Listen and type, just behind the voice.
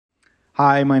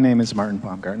Hi, my name is Martin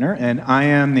Baumgartner, and I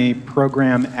am the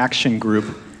Program Action Group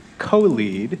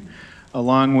co-lead,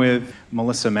 along with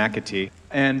Melissa McAtee.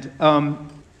 And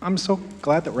I'm so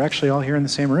glad that we're actually all here in the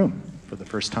same room for the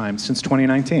first time since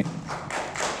 2019.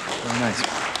 Very nice.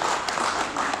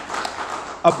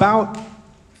 About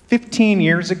 15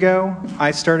 years ago,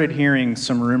 I started hearing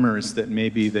some rumors that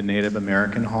maybe the Native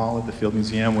American Hall at the Field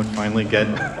Museum would finally get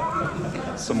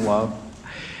some love.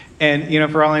 And, you know,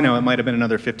 for all I know, it might have been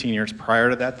another 15 years prior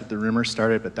to that the rumors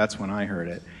started, but that's when I heard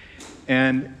it.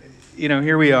 And, you know,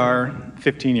 here we are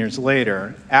 15 years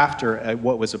later, after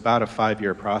what was about a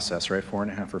 5-year process, right?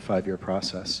 4.5 or 5-year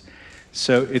process.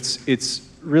 So it's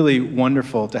really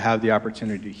wonderful to have the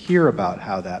opportunity to hear about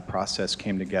how that process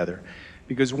came together.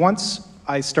 Because once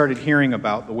I started hearing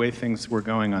about the way things were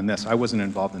going on this, I wasn't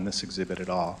involved in this exhibit at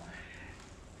all.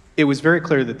 It was very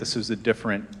clear that this was a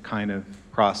different kind of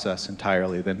process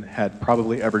entirely than had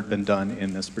probably ever been done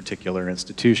in this particular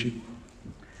institution.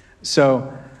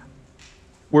 So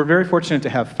we're very fortunate to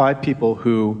have 5 people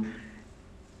who,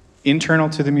 internal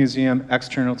to the museum,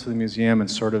 external to the museum,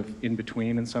 and sort of in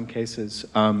between in some cases,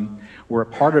 were a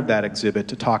part of that exhibit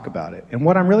to talk about it. And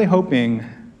what I'm really hoping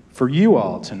for you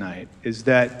all tonight is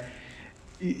that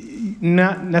you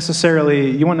won't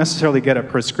necessarily get a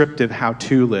prescriptive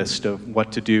how-to list of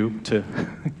what to do to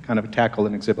kind of tackle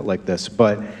an exhibit like this,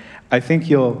 but I think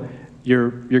you're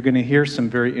going to hear some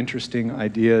very interesting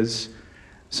ideas,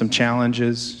 some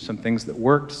challenges, some things that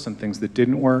worked, some things that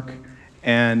didn't work,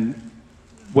 and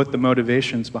what the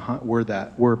motivations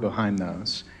were behind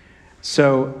those.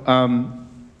 So,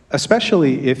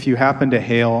 especially if you happen to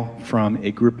hail from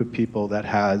a group of people that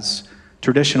has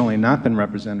traditionally not been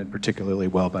represented particularly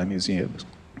well by museums,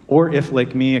 or if,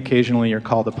 like me, occasionally you're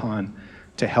called upon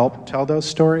to help tell those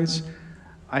stories,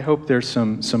 I hope there's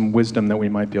some wisdom that we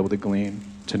might be able to glean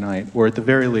tonight, or at the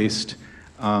very least,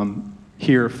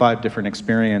 hear 5 different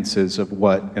experiences of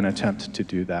what an attempt to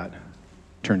do that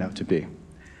turned out to be.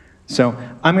 So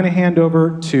I'm going to hand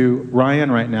over to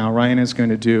Ryan right now. Ryan is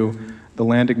going to do the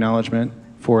land acknowledgement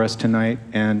for us tonight,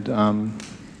 and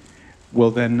we'll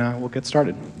get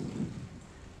started.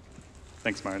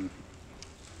 Thanks, Martin.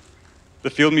 The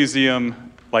Field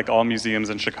Museum, like all museums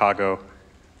in Chicago,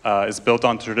 is built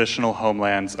on traditional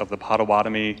homelands of the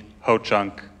Potawatomi,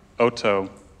 Ho-Chunk, Oto,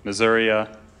 Missouri,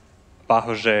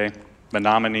 Bahojay,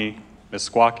 Menominee,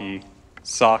 Meskwaki,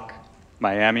 Sauk,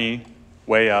 Miami,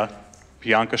 Weah,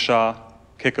 Piankashaw,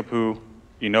 Kickapoo,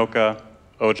 Enoka,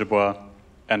 Ojibwa,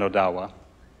 and Odawa.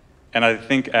 And I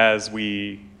think as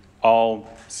we all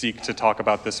seek to talk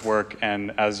about this work,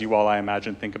 and as you all, I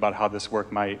imagine, think about how this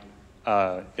work might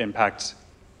impact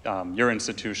your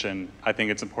institution, I think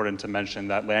it's important to mention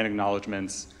that land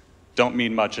acknowledgements don't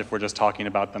mean much if we're just talking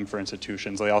about them for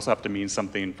institutions. They also have to mean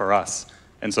something for us.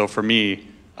 And so for me,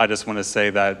 I just want to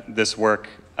say that this work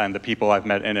and the people I've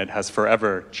met in it has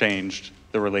forever changed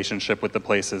the relationship with the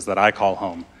places that I call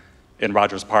home. In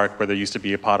Rogers Park, where there used to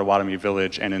be a Potawatomi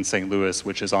village, and in St. Louis,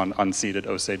 which is on unceded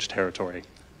Osage territory.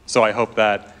 So I hope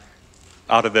that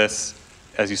out of this,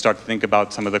 as you start to think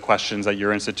about some of the questions that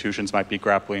your institutions might be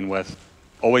grappling with,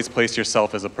 always place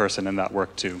yourself as a person in that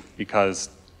work too, because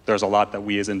there's a lot that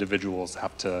we as individuals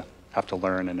have to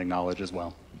learn and acknowledge as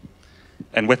well.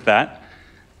 And with that,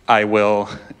 I will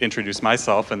introduce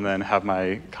myself and then have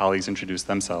my colleagues introduce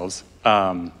themselves.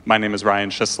 My name is Ryan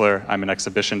Schisler. I'm an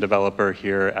exhibition developer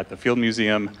here at the Field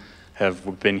Museum.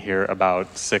 Have been here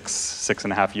about six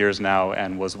and a half years now,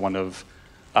 and was one of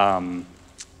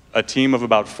a team of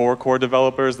about 4 core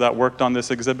developers that worked on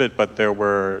this exhibit, but there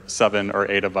were 7 or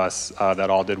 8 of us that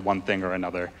all did one thing or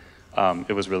another.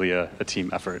 It was really a team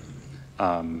effort.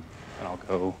 And I'll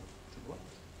go.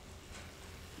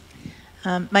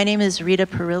 My name is Rita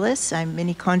Perillis. I'm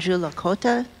Miniconju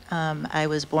Lakota. I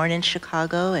was born in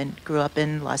Chicago and grew up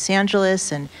in Los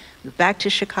Angeles and moved back to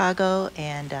Chicago,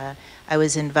 and I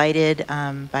was invited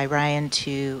by Ryan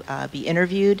to be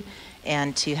interviewed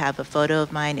and to have a photo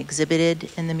of mine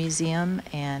exhibited in the museum,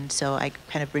 and so I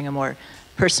kind of bring a more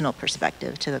personal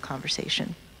perspective to the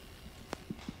conversation.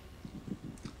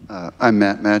 I'm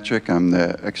Matt Matrick. I'm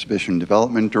the Exhibition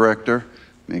Development Director.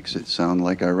 Makes it sound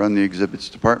like I run the exhibits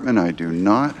department. I do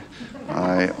not.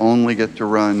 I only get to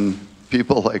run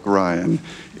people like Ryan,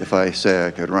 if I say I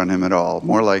could run him at all.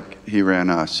 More like he ran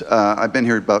us. I've been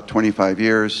here about 25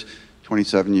 years,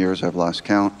 27 years, I've lost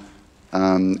count.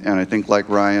 And I think, like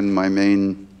Ryan, my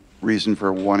main reason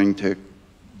for wanting to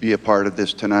be a part of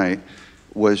this tonight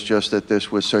was just that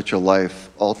this was such a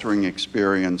life-altering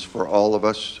experience for all of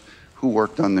us who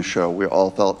worked on the show. We all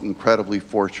felt incredibly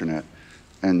fortunate.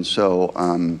 And so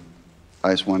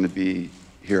I just wanted to be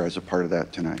here as a part of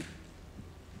that tonight.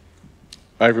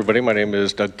 Hi, everybody. My name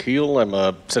is Doug Keel. I'm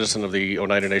a citizen of the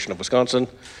Oneida Nation of Wisconsin.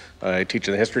 I teach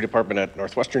in the history department at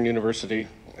Northwestern University,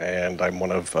 and I'm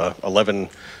one of 11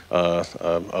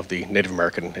 of the Native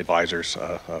American advisors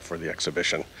for the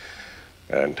exhibition.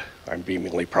 And I'm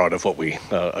beamingly proud of what we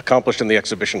accomplished in the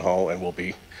exhibition hall, and we'll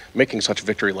be making such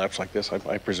victory laps like this,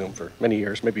 I presume, for many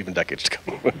years, maybe even decades to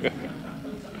come.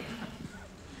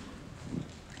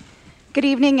 Good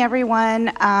evening,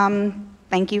 everyone.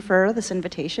 Thank you for this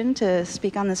invitation to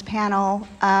speak on this panel.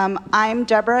 I'm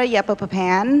Deborah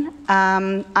Yepapapan.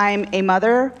 I'm a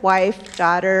mother, wife,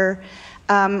 daughter.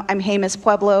 I'm Jemez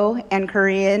Pueblo and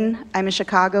Korean. I'm a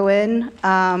Chicagoan.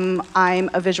 I'm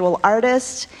a visual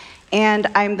artist, and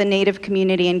I'm the Native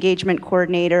Community Engagement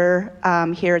Coordinator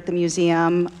here at the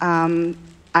museum.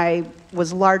 I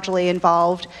was largely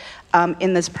involved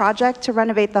in this project to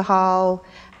renovate the hall.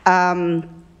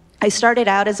 I started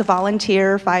out as a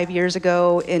volunteer 5 years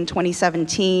ago in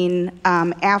 2017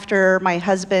 after my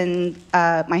husband's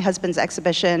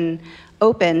exhibition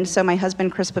opened. So my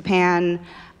husband, Chris Papan,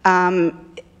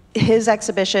 his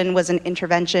exhibition was an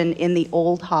intervention in the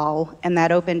old hall, and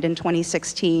that opened in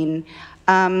 2016.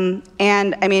 And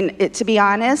I mean, to be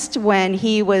honest, when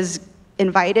he was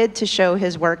invited to show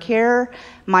his work here,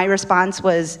 my response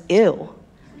was, ew.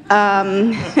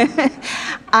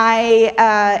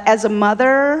 As a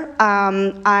mother,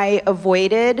 I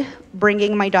avoided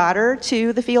bringing my daughter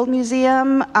to the Field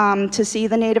Museum to see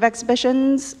the Native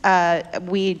exhibitions.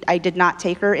 I did not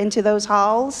take her into those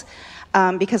halls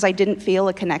because I didn't feel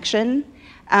a connection.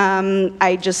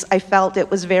 I felt it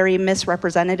was very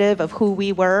misrepresentative of who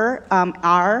we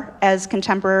are as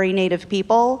contemporary Native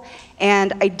people,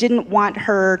 and I didn't want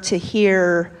her to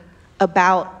hear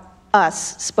about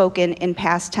us spoken in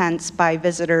past tense by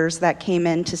visitors that came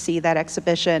in to see that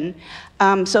exhibition.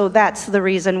 So that's the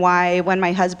reason why when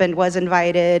my husband was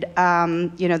invited,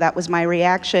 that was my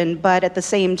reaction. But at the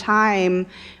same time,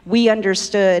 we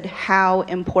understood how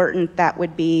important that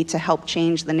would be to help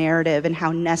change the narrative and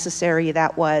how necessary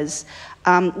that was.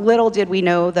 Little did we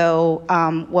know, though,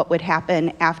 what would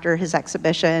happen after his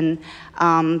exhibition,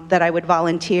 that I would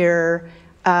volunteer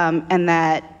and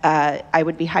that I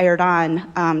would be hired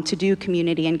on to do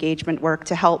community engagement work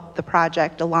to help the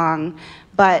project along.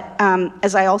 But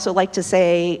as I also like to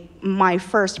say, my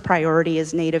first priority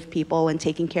is Native people and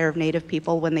taking care of Native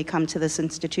people when they come to this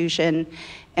institution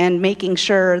and making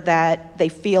sure that they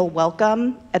feel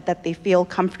welcome, that they feel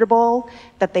comfortable,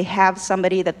 that they have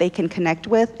somebody that they can connect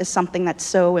with is something that's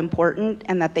so important,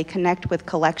 and that they connect with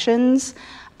collections.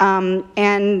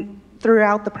 And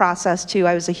throughout the process, too,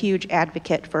 I was a huge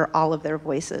advocate for all of their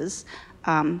voices.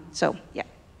 So, yeah,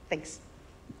 thanks.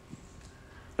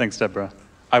 Thanks, Deborah.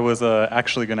 I was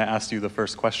actually going to ask you the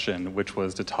first question, which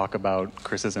was to talk about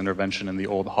Chris's intervention in the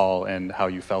old hall and how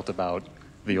you felt about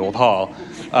the old hall.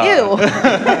 Ew.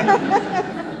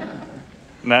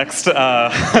 Next.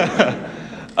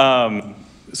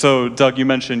 So, Doug, you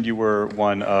mentioned you were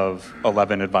one of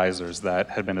 11 advisors that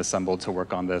had been assembled to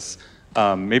work on this.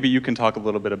 Maybe you can talk a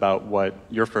little bit about what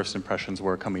your first impressions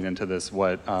were coming into this,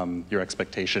 what your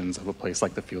expectations of a place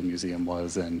like the Field Museum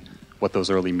was, and what those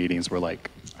early meetings were like.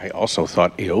 I also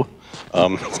thought, ew.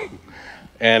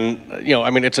 And, I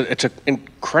mean, it's an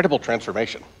incredible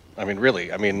transformation. I mean,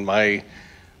 really. I mean, my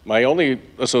only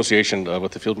association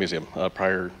with the Field Museum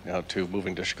prior to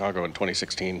moving to Chicago in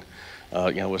 2016,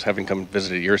 was having come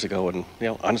visited years ago, and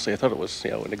honestly, I thought it was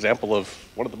an example of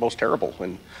one of the most terrible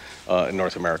in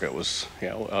North America. It was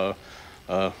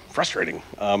frustrating.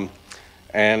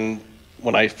 And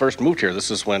when I first moved here, this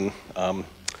is when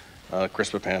Chris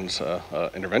Papan's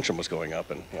intervention was going up,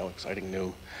 and exciting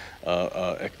new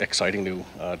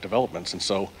developments. And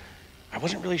so I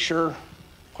wasn't really sure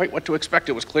quite what to expect.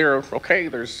 It was clear, okay,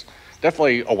 there's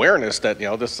definitely awareness that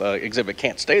this exhibit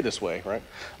can't stay this way, right?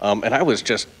 And I was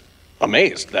just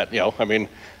amazed that I mean,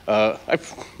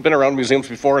 I've been around museums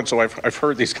before, and so I've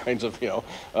heard these kinds of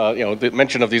the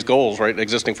mention of these goals, right,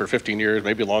 existing for 15 years,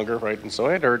 maybe longer, right? And so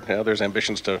I had heard there's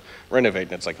ambitions to renovate,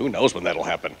 and it's like, who knows when that'll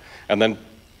happen? And then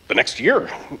the next year,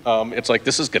 it's like,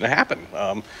 this is going to happen,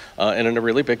 and in a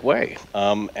really big way.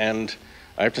 And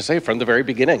I have to say, from the very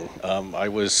beginning, I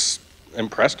was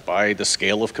impressed by the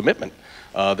scale of commitment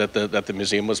that the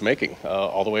museum was making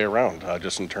all the way around,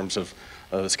 just in terms of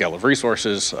the scale of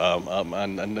resources,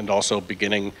 and also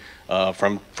beginning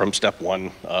from step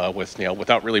one with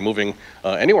without really moving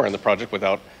anywhere in the project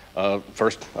without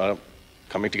first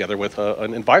coming together with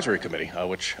an advisory committee,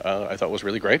 which I thought was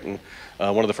really great. And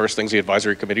one of the first things the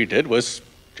advisory committee did was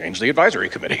change the advisory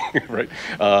committee, right?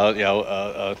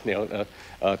 To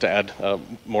add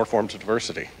more forms of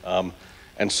diversity.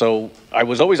 And so I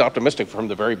was always optimistic from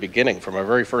the very beginning, from our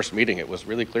very first meeting. It was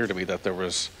really clear to me that there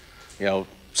was,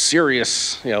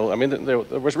 serious, I mean, there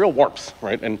was real warmth,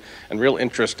 right? And real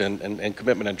interest and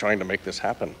commitment in trying to make this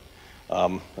happen.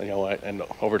 And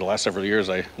over the last several years,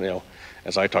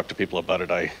 as I talk to people about it,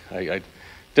 I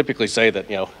typically say that,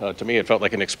 to me, it felt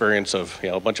like an experience of,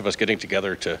 a bunch of us getting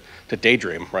together to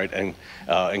daydream, right? And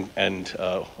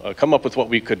come up with what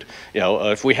we could,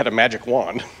 if we had a magic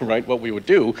wand, right, what we would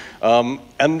do.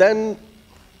 And then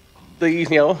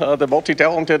the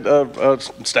multi-talented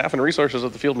staff and resources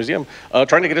of the Field Museum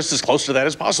trying to get us as close to that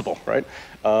as possible, right?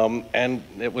 And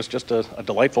it was just a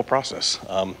delightful process.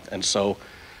 And so,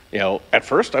 at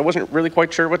first I wasn't really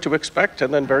quite sure what to expect,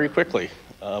 and then very quickly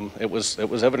it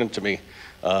was evident to me,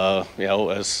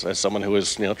 as someone who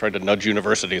is trying to nudge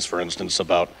universities, for instance,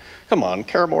 about, come on,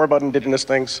 care more about Indigenous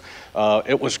things.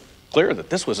 It was clear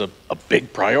that this was a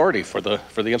big priority for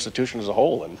the institution as a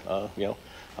whole, and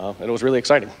it was really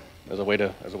exciting as a way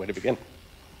to begin.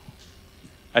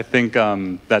 I think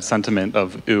that sentiment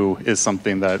of ooh is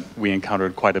something that we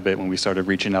encountered quite a bit when we started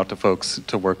reaching out to folks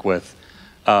to work with.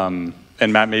 And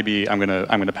Matt, maybe I'm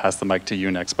gonna pass the mic to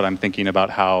you next, but I'm thinking about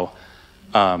how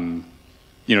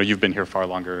you've been here far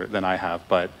longer than I have,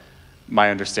 but my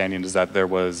understanding is that there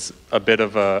was a bit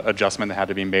of a adjustment that had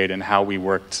to be made in how we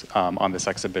worked on this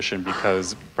exhibition,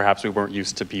 because perhaps we weren't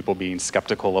used to people being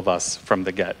skeptical of us from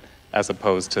the get, as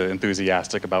opposed to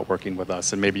enthusiastic about working with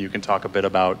us. And maybe you can talk a bit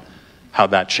about how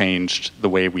that changed the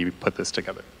way we put this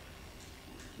together.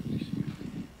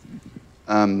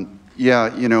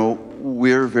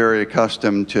 We're very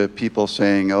accustomed to people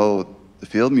saying, oh, the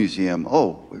Field Museum,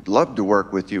 oh, we'd love to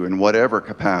work with you in whatever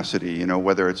capacity,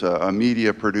 whether it's a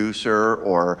media producer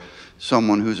or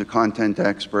someone who's a content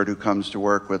expert who comes to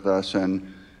work with us.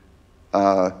 And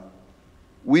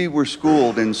we were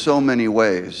schooled in so many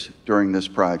ways during this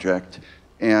project,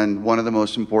 and one of the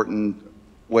most important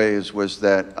ways was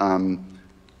that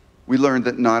we learned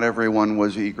that not everyone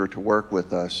was eager to work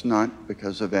with us, not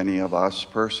because of any of us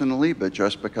personally, but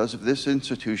just because of this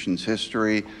institution's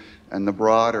history and the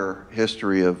broader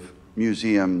history of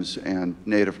museums and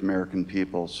Native American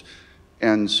peoples.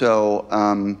 And so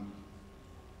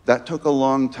that took a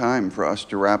long time for us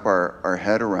to wrap our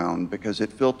head around, because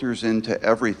it filters into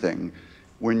everything.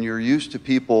 When you're used to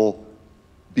people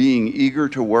being eager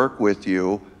to work with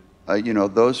you,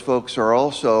 those folks are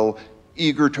also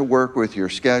eager to work with your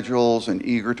schedules and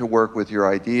eager to work with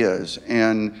your ideas.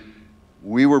 And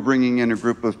we were bringing in a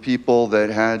group of people that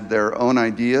had their own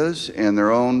ideas and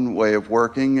their own way of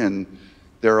working and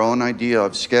their own idea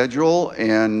of schedule,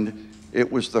 and it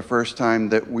was the first time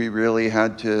that we really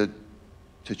had to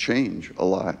change a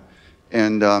lot.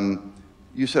 And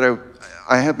you said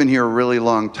I have been here a really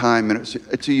long time, and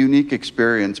it's a unique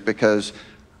experience, because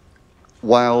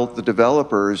while the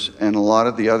developers and a lot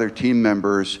of the other team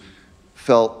members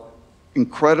felt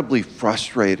incredibly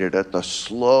frustrated at the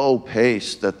slow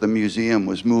pace that the museum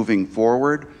was moving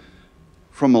forward,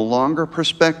 from a longer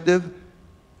perspective,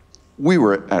 we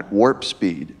were at warp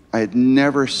speed. I had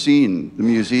never seen the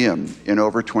museum in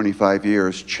over 25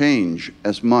 years change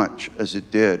as much as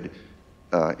it did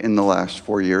in the last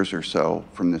 4 years or so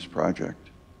from this project.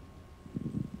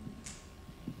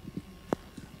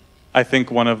 I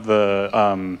think one of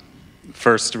the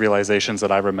first realizations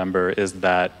that I remember is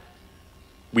that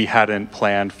we hadn't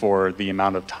planned for the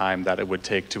amount of time that it would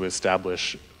take to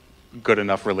establish good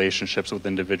enough relationships with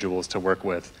individuals to work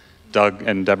with. Doug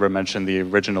and Deborah mentioned the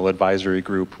original advisory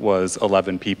group was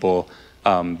 11 people.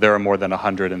 There are more than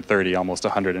 130, almost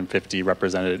 150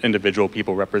 individual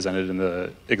people represented in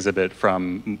the exhibit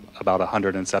from about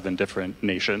 107 different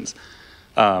nations.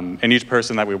 And each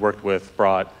person that we worked with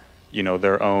brought,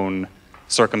 their own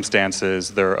circumstances,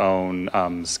 their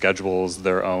own schedules,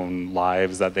 their own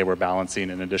lives that they were balancing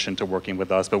in addition to working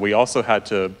with us. But we also had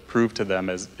to prove to them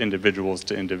as individuals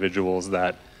to individuals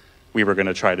that we were going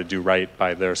to try to do right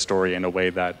by their story in a way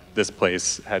that this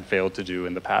place had failed to do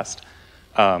in the past.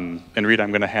 And Rita,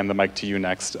 I'm going to hand the mic to you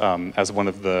next. As one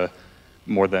of the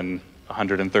more than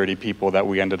 130 people that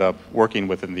we ended up working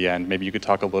with in the end, maybe you could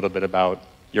talk a little bit about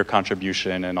your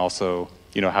contribution and also,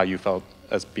 how you felt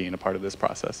as being a part of this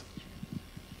process.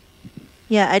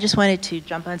 Yeah, I just wanted to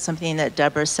jump on something that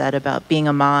Deborah said about being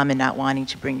a mom and not wanting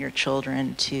to bring your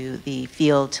children to the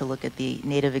field to look at the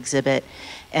Native exhibit.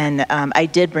 And I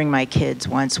did bring my kids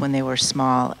once when they were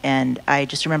small, and I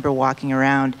just remember walking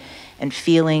around and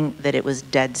feeling that it was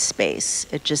dead space.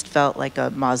 It just felt like a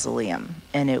mausoleum,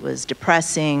 and it was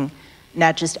depressing,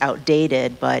 not just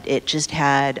outdated, but it just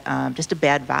had just a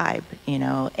bad vibe,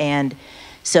 And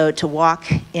so to walk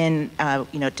in,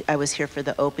 I was here for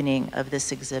the opening of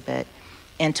this exhibit,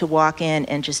 and to walk in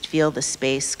and just feel the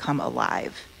space come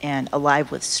alive, and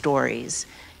alive with stories,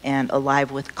 and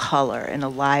alive with color, and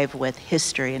alive with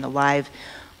history, and alive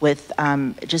with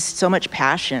just so much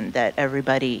passion that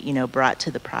everybody, brought to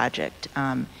the project.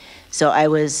 So I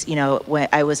was, when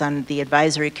I was on the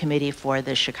advisory committee for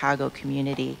the Chicago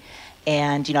community,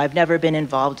 and, I've never been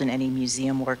involved in any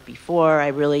museum work before. I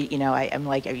really, I'm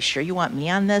like, are you sure you want me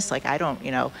on this? Like, I don't,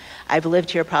 I've lived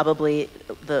here probably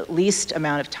the least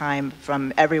amount of time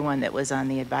from everyone that was on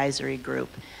the advisory group,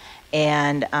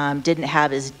 and didn't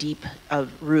have as deep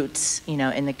of roots,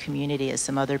 in the community as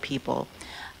some other people.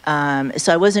 So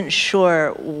I wasn't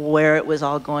sure where it was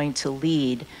all going to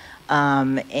lead.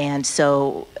 And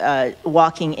so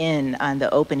walking in on the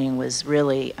opening was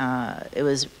really, it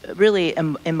was really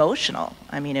emotional.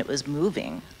 I mean, it was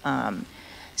moving.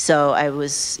 So I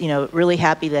was, really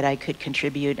happy that I could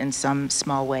contribute in some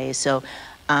small way. So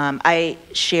I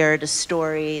shared a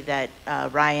story that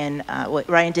Ryan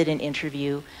did an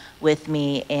interview with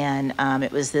me, and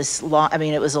it was this long,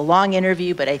 it was a long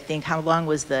interview, but I think, how long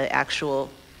was the actual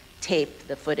tape,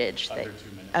 the footage?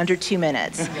 Under 2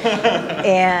 minutes.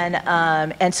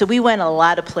 And so we went a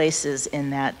lot of places in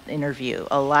that interview,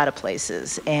 a lot of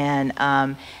places. And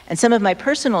some of my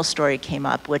personal story came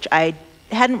up, which I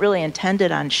hadn't really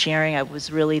intended on sharing. I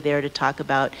was really there to talk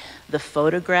about the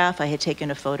photograph. I had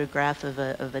taken a photograph of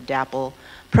a DAPL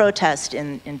protest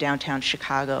in downtown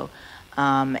Chicago.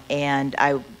 And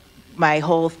my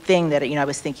whole thing that, I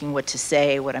was thinking what to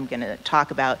say, what I'm going to talk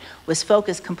about, was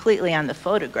focused completely on the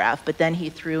photograph. But then he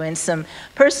threw in some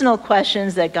personal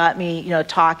questions that got me,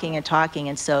 talking and talking.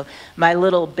 And so my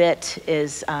little bit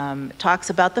is talks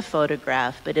about the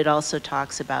photograph, but it also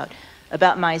talks about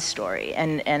my story.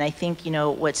 And I think,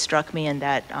 what struck me in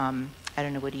that, I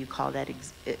don't know, what do you call that,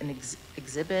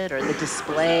 exhibit or the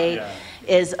display, yeah,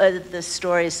 is the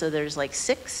stories. So there's like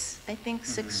six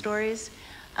stories.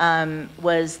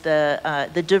 Was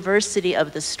the diversity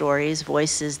of the stories,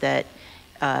 voices that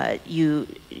you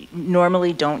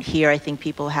normally don't hear. I think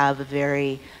people have a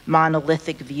very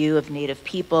monolithic view of Native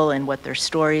people and what their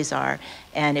stories are.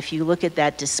 And if you look at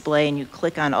that display and you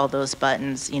click on all those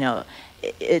buttons,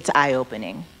 it's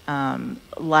eye-opening. A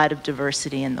lot of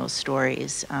diversity in those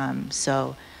stories.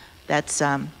 So that's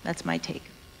my take.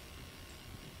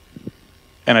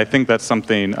 And I think that's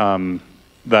something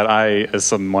that I, as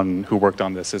someone who worked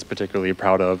on this, is particularly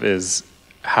proud of, is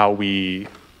how we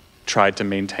tried to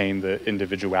maintain the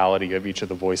individuality of each of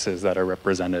the voices that are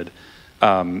represented.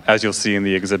 As you'll see in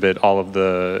the exhibit, all of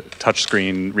the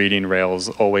touchscreen reading rails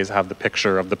always have the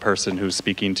picture of the person who's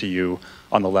speaking to you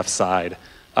on the left side,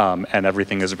 and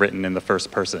everything is written in the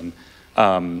first person.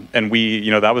 And we,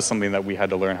 that was something that we had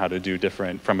to learn how to do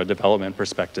different from a development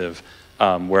perspective.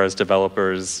 Whereas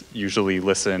developers usually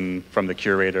listen from the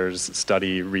curators,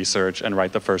 study, research, and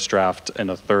write the first draft in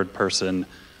a third-person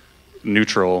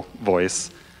neutral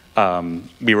voice.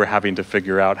 We were having to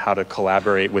figure out how to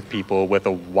collaborate with people with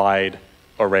a wide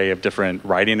array of different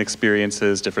writing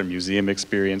experiences, different museum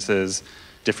experiences,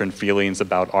 different feelings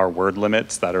about our word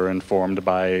limits that are informed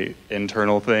by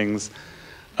internal things.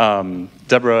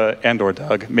 Deborah and/or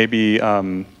Doug, maybe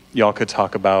y'all could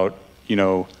talk about,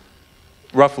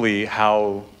 roughly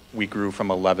how we grew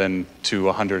from 11 to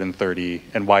 130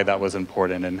 and why that was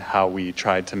important, and how we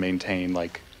tried to maintain,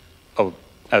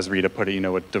 as Rita put it,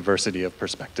 a diversity of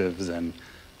perspectives. And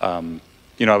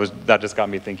that just got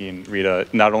me thinking, Rita,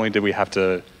 not only did we have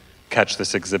to catch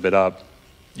this exhibit up,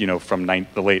 from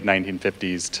the late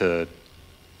 1950s to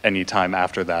any time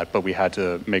after that, but we had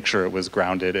to make sure it was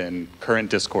grounded in current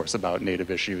discourse about Native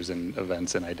issues and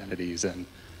events and identities. And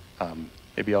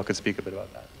maybe y'all could speak a bit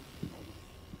about that.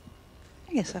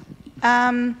 I guess so.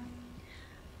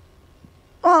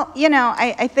 Well,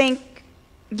 I think,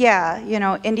 yeah,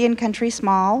 Indian country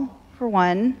small, for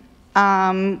one.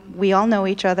 We all know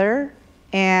each other,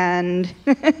 and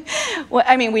well,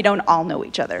 we don't all know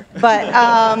each other, but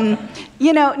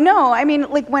no,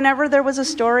 whenever there was a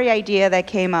story idea that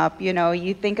came up,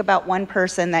 you think about one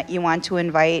person that you want to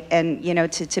invite and,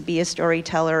 to be a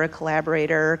storyteller, a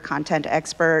collaborator, content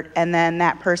expert, and then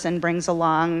that person brings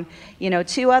along,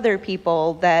 two other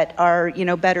people that are,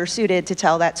 better suited to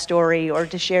tell that story or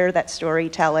to share that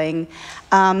storytelling.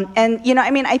 And,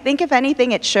 I think if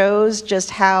anything, it shows just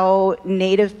how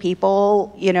Native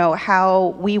people, how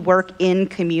we work in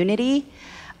community.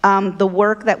 The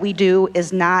work that we do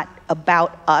is not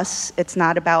about us. It's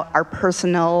not about our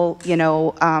personal,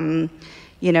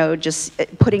 just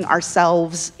putting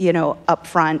ourselves, up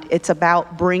front. It's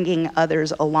about bringing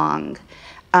others along.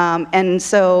 And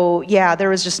so, yeah, there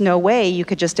was just no way you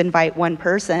could just invite one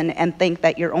person and think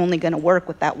that you're only going to work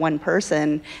with that one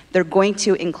person. They're going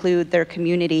to include their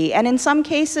community. And in some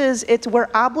cases, we're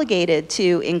obligated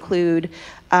to include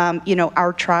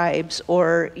our tribes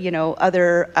or,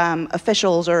 other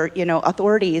officials or,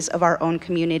 authorities of our own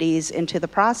communities into the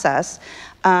process.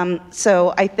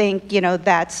 So I think,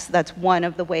 that's one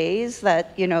of the ways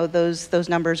that, those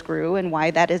numbers grew and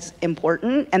why that is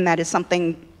important. And that is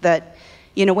something that,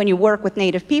 when you work with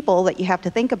Native people that you have to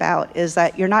think about is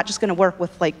that you're not just going to work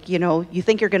with you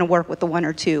think you're going to work with the one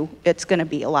or two. It's going to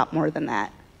be a lot more than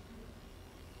that.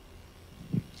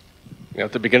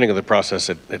 At the beginning of the process,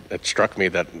 it struck me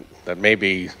that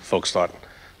maybe folks thought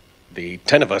the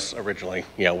 10 of us originally,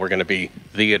 were going to be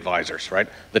the advisors, right?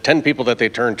 The 10 people that they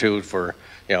turned to for,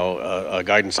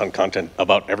 guidance on content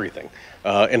about everything,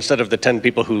 instead of the 10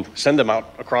 people who send them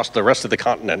out across the rest of the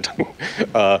continent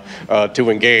to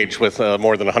engage with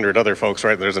more than 100 other folks,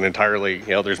 right? There's an entirely,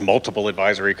 there's multiple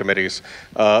advisory committees.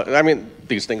 I mean,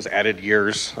 these things added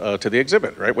years to the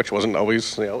exhibit, right? Which wasn't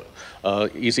always,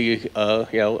 easy,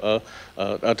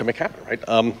 to make happen,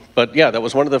 right? But yeah, that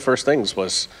was one of the first things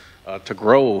was to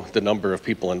grow the number of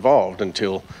people involved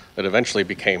until it eventually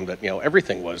became that,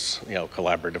 everything was,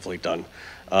 collaboratively done.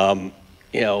 And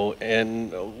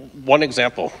one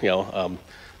example,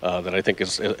 that I think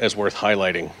is worth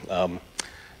highlighting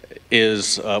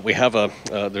is we have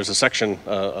there's a section,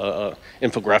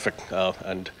 infographic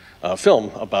and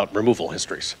film about removal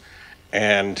histories.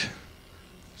 And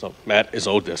so Matt is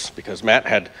owed this because Matt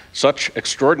had such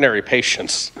extraordinary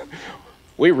patience.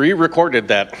 We re-recorded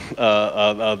that,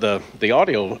 the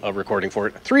audio recording for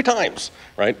it 3 times,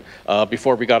 right,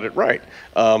 before we got it right.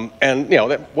 And,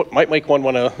 that might make one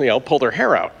want to, pull their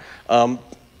hair out.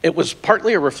 It was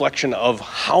partly a reflection of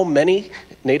how many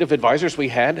Native advisors we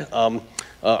had on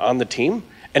the team,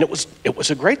 and it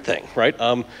was a great thing, right?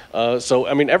 So,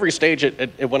 I mean, every stage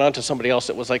it went on to somebody else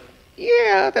that was like,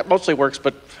 yeah, that mostly works,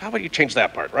 but how about you change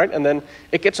that part, right? And then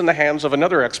it gets in the hands of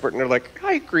another expert, and they're like,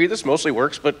 I agree, this mostly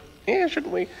works, but yeah,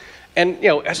 shouldn't we? And,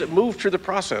 as it moved through the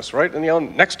process, right?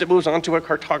 And, next it moves on to a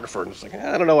cartographer, and it's like,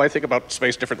 I don't know, I think about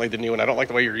space differently than you, and I don't like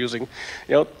the way you're using,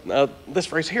 this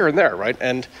phrase here and there, right?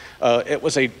 And it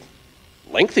was a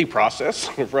lengthy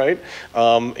process, right?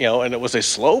 And it was a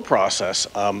slow process,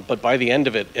 but by the end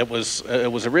of it, it was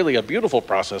really a beautiful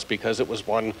process because it was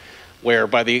one where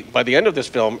by the end of this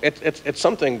film, it's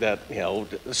something that,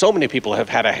 so many people have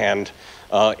had a hand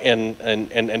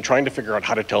in trying to figure out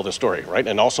how to tell the story, right?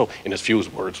 And also in as few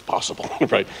words possible,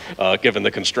 right? Given the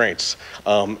constraints.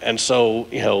 And so,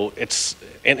 it's,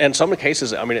 in some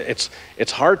cases, I mean,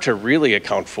 it's hard to really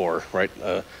account for, right?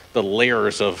 The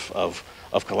layers of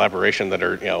collaboration that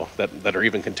are, that are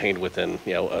even contained within,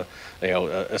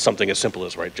 something as simple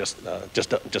as, right, just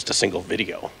a single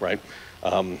video, right?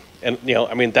 And,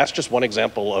 I mean, that's just one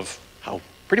example of how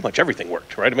pretty much everything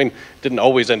worked, right? I mean, it didn't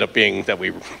always end up being that we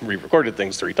re-recorded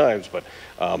things 3 times, but,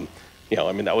 I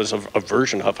mean, that was a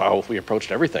version of how we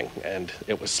approached everything, and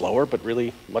it was slower, but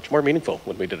really much more meaningful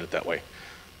when we did it that way.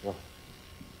 Yeah.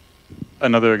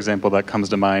 Another example that comes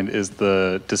to mind is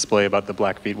the display about the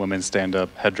Blackfeet Women's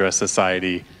Stand-Up Headdress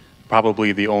Society,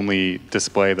 probably the only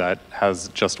display that has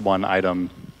just one item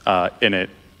in it,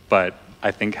 but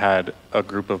I think had a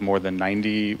group of more than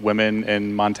 90 women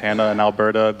in Montana and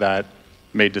Alberta that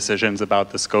made decisions about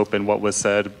the scope and what was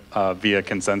said via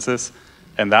consensus.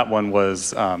 And that one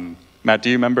was, Matt, do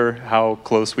you remember how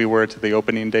close we were to the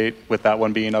opening date with that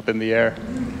one being up in the air?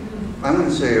 I'm going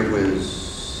to say it was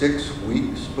 6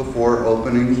 weeks before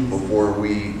opening, before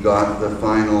we got the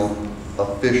final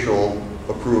official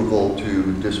approval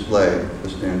to display the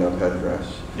stand-up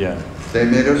headdress. Yeah. They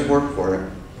made us work for it.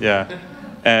 Yeah.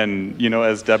 And,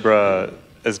 as Deborah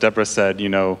said,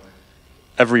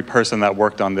 every person that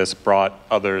worked on this brought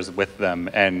others with them.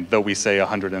 And though we say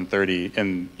 130,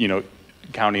 and,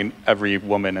 counting every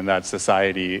woman in that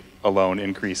society alone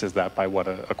increases that by what,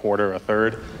 a quarter, a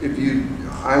third?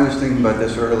 I was thinking about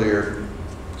this earlier.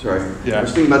 Sorry. Yeah. I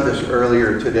was thinking about this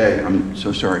earlier today. I'm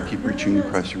so sorry, I keep reaching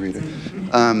across the reader.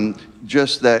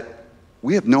 Just that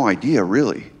we have no idea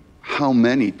really how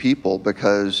many people,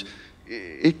 because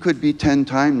it could be 10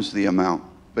 times the amount,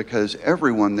 because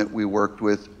everyone that we worked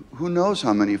with, who knows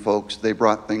how many folks they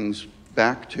brought things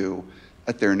back to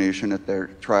at their nation, at their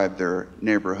tribe, their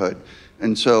neighborhood.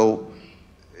 And so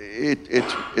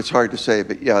it's hard to say,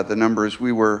 but yeah, the numbers,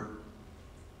 we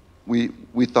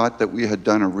thought that we had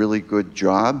done a really good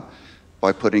job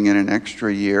by putting in an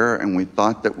extra year, and we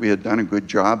thought that we had done a good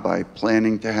job by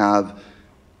planning to have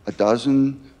a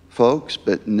dozen folks,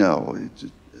 but no, it's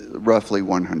roughly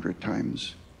 100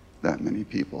 times that many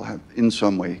people have in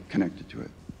some way connected to it.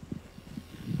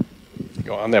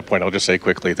 On that point, I'll just say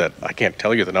quickly that I can't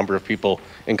tell you the number of people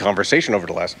in conversation over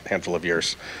the last handful of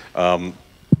years,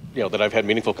 that I've had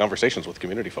meaningful conversations with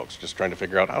community folks, just trying to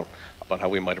figure out how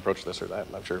we might approach this or that.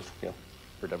 And I'm sure,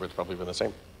 for Deborah, it's probably been the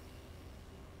same.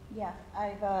 Yeah,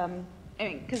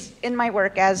 because in my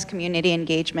work as community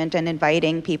engagement and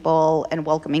inviting people and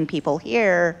welcoming people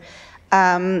here,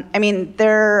 I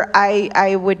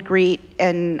would greet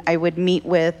and I would meet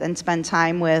with and spend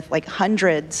time with like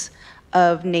hundreds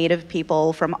of Native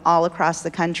people from all across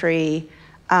the country,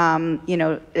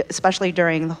 especially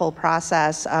during the whole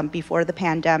process before the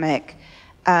pandemic.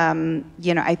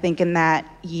 I think in that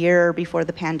year before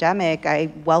the pandemic, I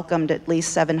welcomed at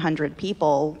least 700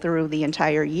 people through the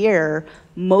entire year,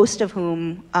 most of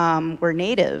whom were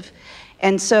Native.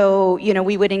 And so,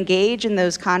 we would engage in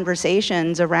those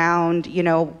conversations around,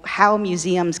 how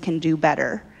museums can do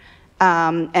better.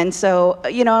 And so,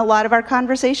 a lot of our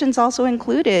conversations also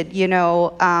included,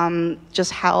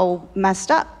 just how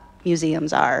messed up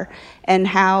museums are and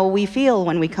how we feel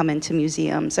when we come into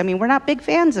museums. We're not big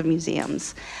fans of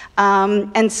museums.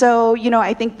 And so,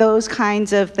 I think those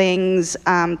kinds of things,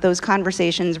 those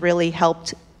conversations really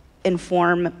helped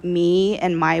inform me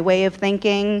and my way of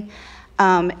thinking,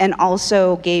 and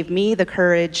also gave me the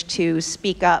courage to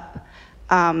speak up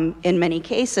in many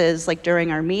cases, like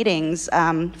during our meetings.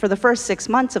 For the first 6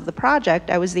 months of the project,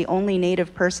 I was the only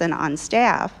Native person on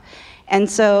staff. And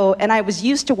I was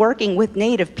used to working with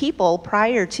Native people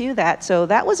prior to that, so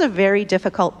that was a very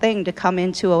difficult thing to come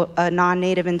into a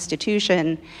non-Native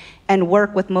institution and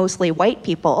work with mostly white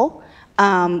people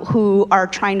who are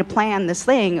trying to plan this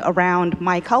thing around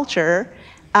my culture.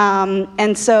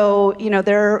 And so,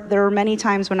 there were many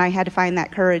times when I had to find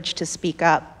that courage to speak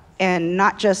up, and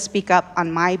not just speak up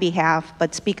on my behalf,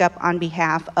 but speak up on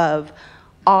behalf of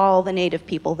all the Native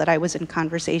people that I was in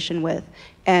conversation with,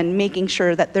 and making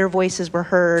sure that their voices were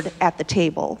heard at the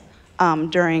table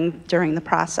during the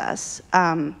process.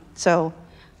 So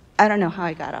I don't know how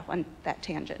I got off on that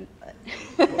tangent, but.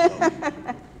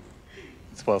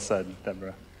 It's well said,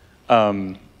 Deborah.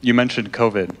 You mentioned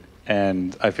COVID,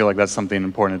 and I feel like that's something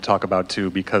important to talk about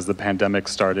too, because the pandemic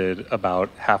started about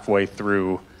halfway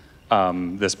through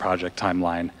this project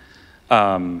timeline.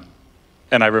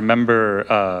 And I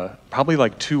remember probably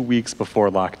like 2 weeks before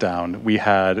lockdown, we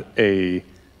had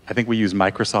I think we used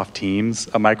Microsoft Teams,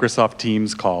 a Microsoft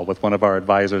Teams call with one of our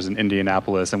advisors in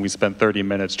Indianapolis, and we spent 30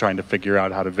 minutes trying to figure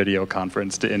out how to video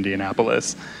conference to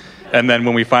Indianapolis. And then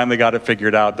when we finally got it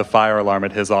figured out, the fire alarm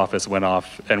at his office went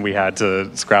off, and we had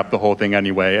to scrap the whole thing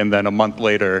anyway. And then a month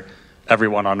later,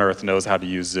 everyone on Earth knows how to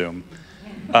use Zoom.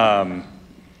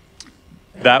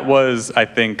 That was, I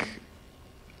think,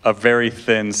 a very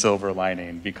thin silver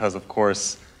lining, because of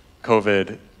course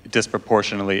COVID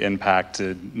disproportionately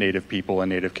impacted Native people and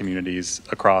Native communities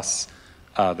across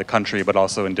the country, but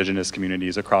also Indigenous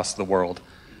communities across the world.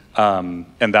 And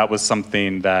that was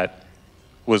something that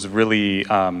was really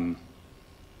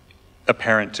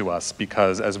apparent to us,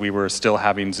 because as we were still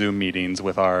having Zoom meetings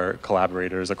with our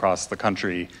collaborators across the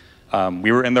country,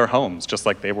 we were in their homes just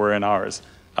like they were in ours.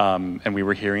 And we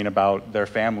were hearing about their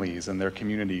families and their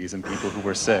communities and people who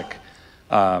were sick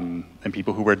and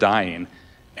people who were dying.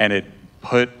 And it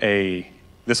put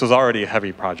this was already a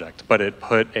heavy project, but it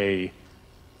put a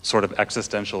sort of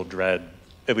existential dread,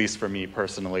 at least for me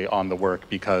personally, on the work,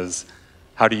 because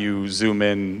how do you Zoom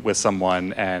in with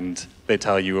someone and they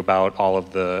tell you about all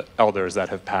of the elders that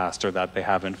have passed, or that they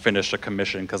haven't finished a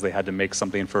commission because they had to make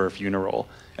something for a funeral,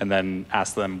 and then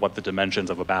ask them what the dimensions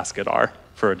of a basket are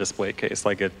for a display case?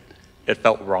 Like it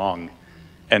felt wrong.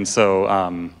 And so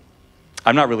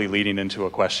I'm not really leading into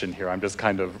a question here. I'm just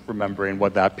kind of remembering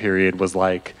what that period was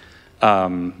like.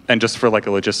 And just for like a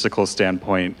logistical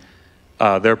standpoint,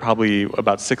 there are probably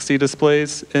about 60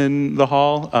 displays in the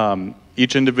hall.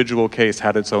 Each individual case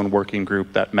had its own working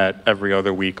group that met every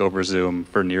other week over Zoom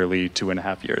for nearly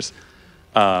 2.5 years.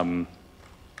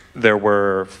 There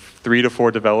were 3 to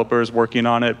 4 developers working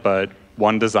on it, but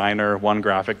 1 designer, 1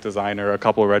 graphic designer, a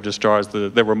couple of registrars.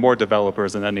 There were more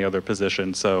developers than any other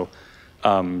position. So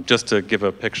just to give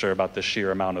a picture about the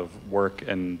sheer amount of work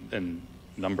and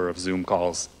number of Zoom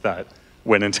calls that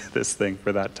went into this thing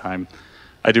for that time.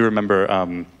 I do remember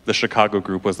the Chicago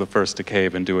group was the first to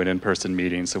cave and do an in-person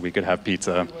meeting so we could have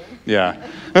pizza. Yeah,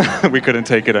 we couldn't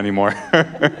take it anymore.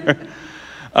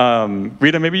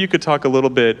 Rita, maybe you could talk a little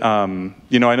bit, I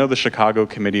know the Chicago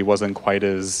committee wasn't quite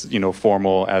as,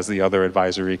 formal as the other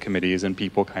advisory committees, and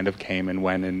people kind of came and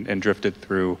went and drifted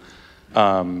through.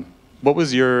 What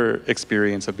was your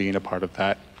experience of being a part of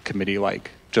that committee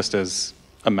like, just as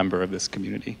a member of this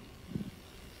community?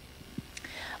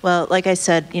 Well, like I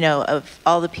said, of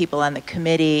all the people on the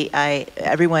committee,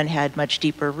 everyone had much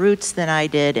deeper roots than I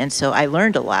did, and so I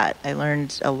learned a lot. I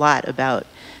learned a lot about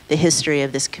the history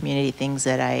of this community, things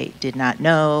that I did not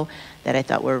know, that I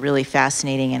thought were really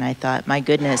fascinating, and I thought, my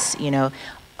goodness,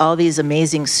 all these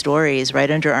amazing stories right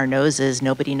under our noses,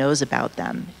 nobody knows about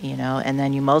them, and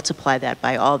then you multiply that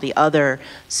by all the other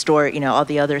all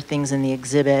the other things in the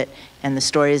exhibit and the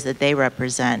stories that they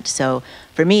represent. So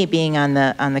for me, being on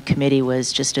the committee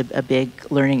was just a big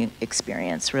learning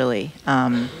experience, really.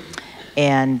 And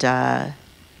like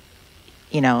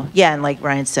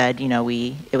Ryan said,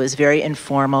 it was very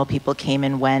informal. People came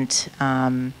and went.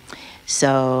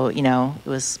 So, it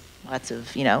was lots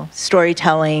of,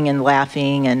 storytelling and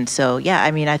laughing. And so,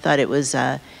 I thought it was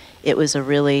a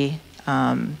really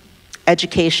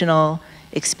educational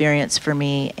experience for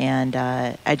me. And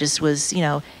I just was,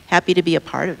 happy to be a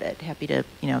part of it, happy to,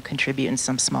 contribute in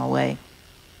some small way.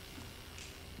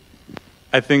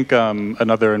 I think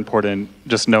another important,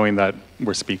 just knowing that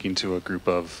we're speaking to a group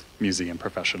of museum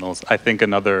professionals, I think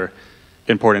another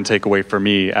important takeaway for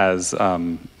me as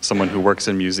someone who works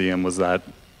in museum was that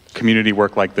community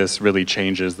work like this really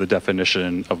changes the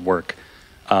definition of work.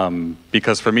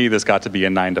 Because for me, this got to be a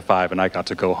 9 to 5, and I got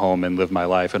to go home and live my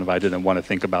life. And if I didn't want to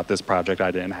think about this project,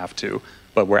 I didn't have to.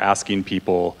 But we're asking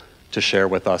people to share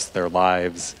with us their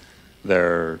lives,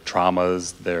 their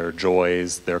traumas, their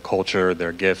joys, their culture,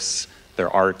 their gifts, their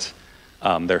art,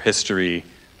 their history.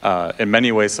 In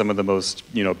many ways, some of the most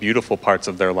beautiful parts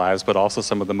of their lives, but also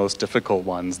some of the most difficult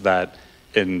ones that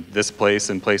in this place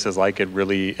and places like it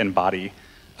really embody.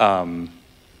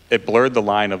 It blurred the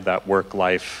line of that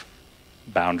work-life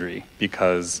boundary,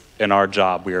 because in our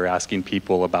job, we are asking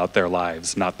people about their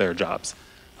lives, not their jobs.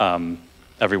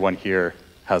 Everyone here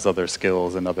has other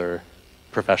skills and other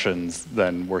professions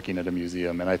than working at a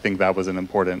museum, and I think that was an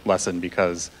important lesson,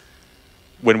 because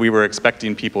when we were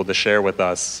expecting people to share with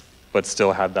us, but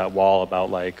still had that wall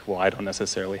about I don't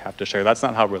necessarily have to share. That's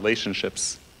not how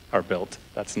relationships are built.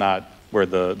 That's not where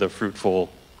the fruitful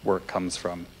work comes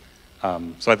from.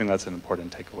 So I think that's an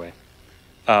important takeaway.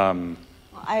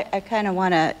 I kind of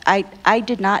want to, I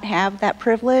did not have that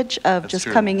privilege of That's just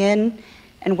true. coming in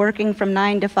and working from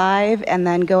 9 to 5 and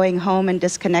then going home and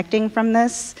disconnecting from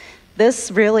this. This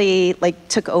really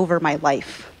took over my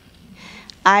life.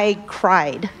 I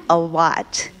cried a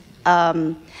lot.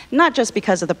 Not just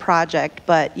because of the project,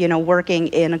 but working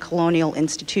in a colonial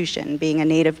institution, being a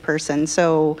Native person.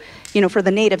 So, for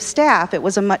the Native staff, it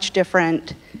was a much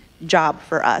different job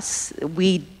for us.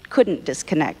 We couldn't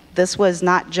disconnect. This was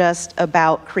not just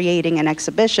about creating an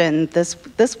exhibition. This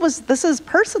is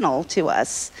personal to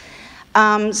us.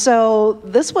 So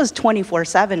this was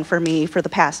 24/7 for me for the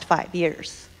past 5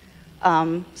 years.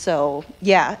 So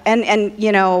yeah, and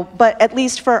but at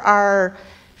least for our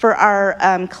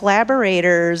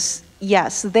collaborators,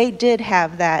 yes, they did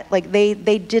have that. They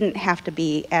didn't have to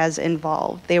be as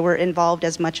involved. They were involved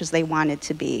as much as they wanted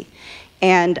to be.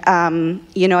 And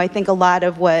I think a lot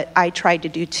of what I tried to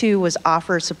do too was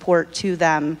offer support to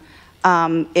them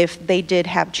if they did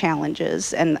have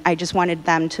challenges. And I just wanted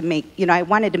them to I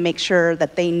wanted to make sure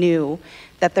that they knew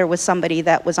that there was somebody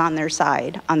that was on their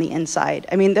side, on the inside.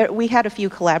 I mean, we had a few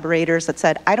collaborators that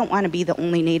said, I don't want to be the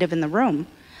only Native in the room.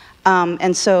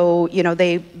 And so,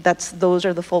 those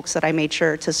are the folks that I made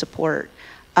sure to support.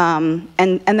 And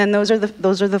then those are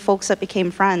the folks that became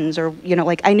friends, or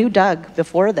I knew Doug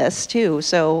before this too.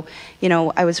 So,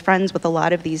 I was friends with a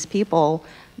lot of these people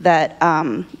that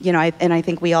and I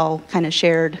think we all kind of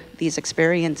shared these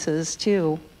experiences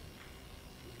too.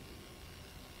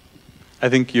 I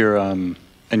think you're,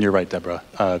 and you're right, Deborah.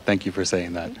 Thank you for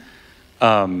saying that.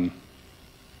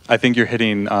 I think you're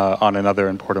hitting on another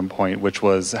important point, which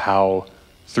was how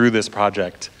through this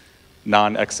project,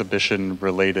 non-exhibition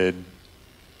related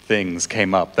things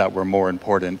came up that were more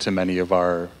important to many of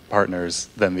our partners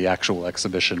than the actual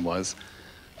exhibition was.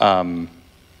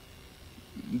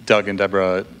 Doug and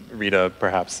Deborah, Rita,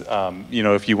 perhaps,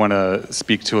 if you want to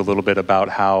speak to a little bit about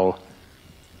how,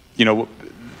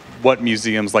 what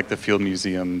museums like the Field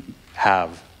Museum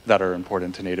have that are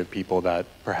important to Native people that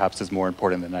perhaps is more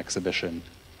important than an exhibition.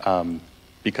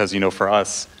 Because, for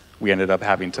us, we ended up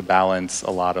having to balance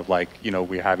a lot of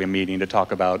we're having a meeting to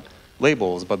talk about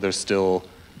labels, but there's still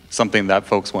something that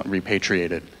folks want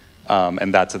repatriated.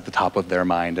 And that's at the top of their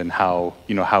mind, and how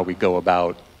we go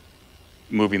about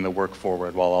moving the work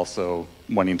forward while also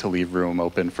wanting to leave room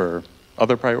open for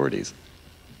other priorities.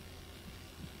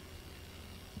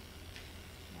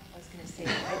 I was going to say,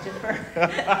 I defer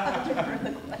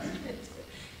the question to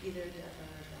either Deborah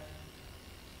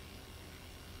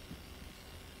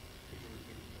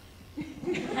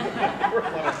or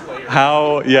Doug.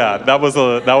 Yeah, that was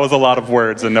a lot of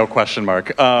words and no question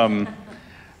mark.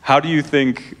 How do you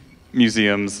think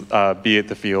museums, be it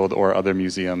the Field or other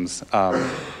museums,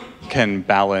 can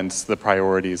balance the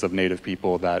priorities of Native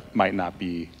people that might not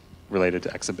be related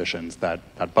to exhibitions that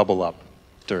bubble up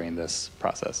during this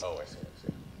process? Oh, I see.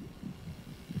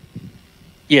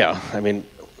 Yeah, I mean,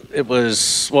 it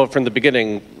was, well, from the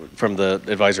beginning, from the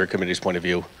advisory committee's point of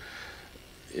view,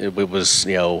 it was,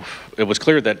 it was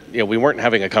clear that, we weren't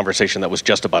having a conversation that was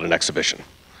just about an exhibition.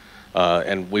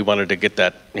 And we wanted to get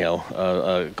that,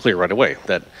 clear right away,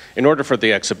 that in order for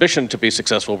the exhibition to be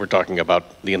successful, we're talking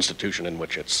about the institution in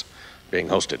which it's being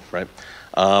hosted, right?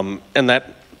 And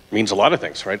that means a lot of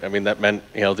things, right? I mean, that meant,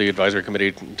 the advisory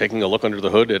committee taking a look under the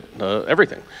hood at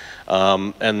everything.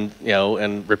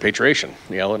 And repatriation,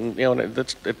 and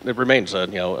it remains,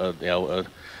 an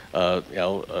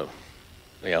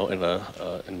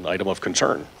item of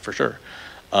concern for sure.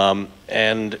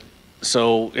 And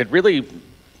so it really,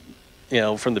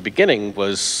 from the beginning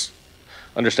was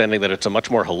understanding that it's a much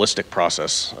more holistic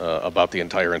process about the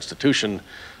entire institution,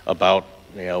 about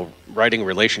writing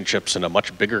relationships in a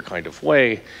much bigger kind of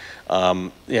way,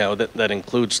 that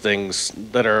includes things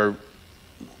that are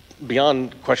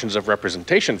beyond questions of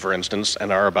representation, for instance,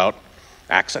 and are about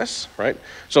access, right?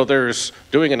 So there's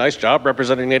doing a nice job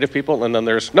representing Native people, and then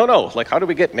there's, like how do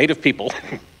we get Native people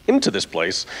into this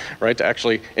place, right, to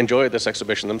actually enjoy this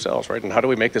exhibition themselves, right? And how do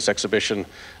we make this exhibition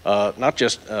not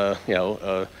just,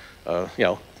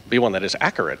 be one that is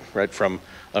accurate, right, from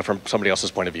somebody else's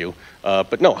point of view,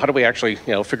 but no, how do we actually,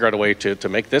 figure out a way to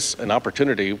make this an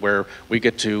opportunity where we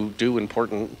get to do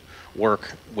important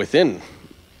work within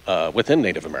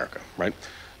Native America, right?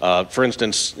 For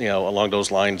instance, along those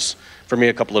lines, for me,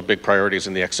 a couple of big priorities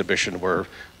in the exhibition were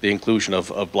the inclusion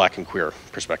of Black and queer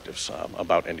perspectives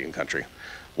about Indian country.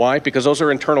 Why? Because those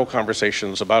are internal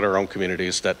conversations about our own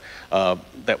communities that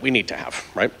we need to have,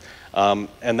 right?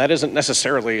 And that isn't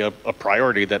necessarily a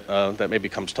priority that maybe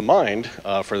comes to mind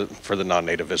for the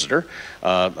non-Native visitor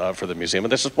for the museum.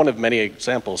 And this is one of many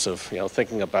examples of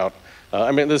thinking about.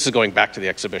 I mean, this is going back to the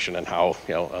exhibition and how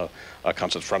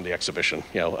concepts from the exhibition.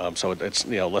 So it's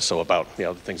less so about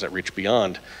the things that reach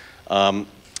beyond. But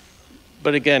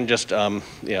again, just all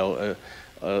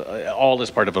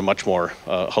is part of a much more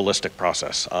holistic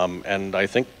process. And I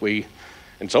think we,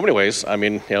 in so many ways, I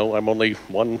mean, I'm only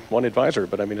one advisor,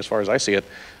 but I mean, as far as I see it,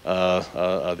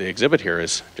 the exhibit here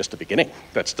is just the beginning.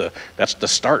 That's the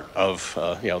start of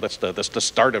that's the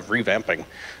start of revamping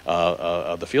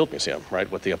the Field Museum, right?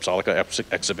 With the Upsalica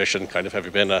exhibition kind of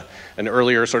having been an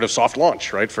earlier sort of soft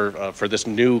launch, right, for this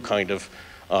new kind of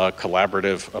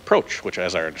collaborative approach, which,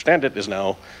 as I understand it, is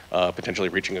now potentially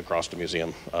reaching across the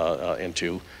museum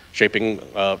into shaping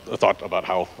a thought about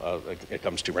how it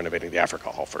comes to renovating the Africa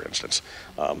Hall, for instance.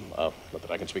 Not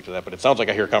that I can speak to that, but it sounds like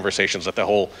I hear conversations that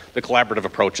the collaborative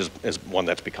approach is one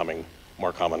that's becoming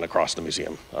more common across the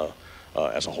museum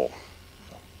as a whole.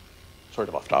 So, sort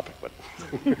of off topic, but.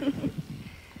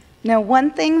 Now,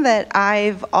 one thing that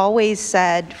I've always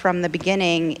said from the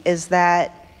beginning is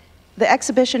that the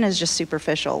exhibition is just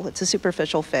superficial. It's a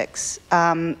superficial fix.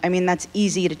 I mean, that's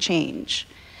easy to change.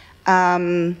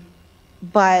 But,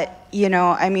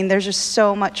 I mean, there's just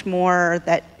so much more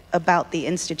about the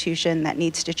institution that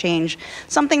needs to change.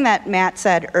 Something that Matt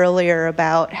said earlier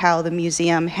about how the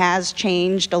museum has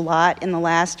changed a lot in the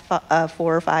last 4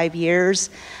 or 5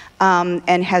 years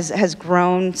and has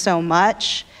grown so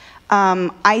much.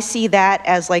 I see that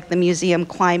as like the museum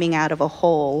climbing out of a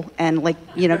hole and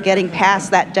getting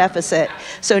past that deficit.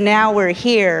 So now we're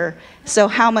here, so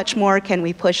how much more can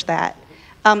we push that?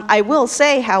 I will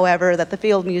say, however, that the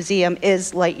Field Museum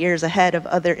is light years ahead of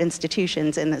other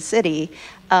institutions in the city,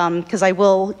 because I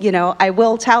will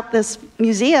tout this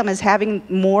museum as having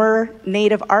more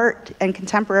Native art and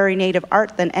contemporary Native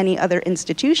art than any other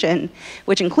institution,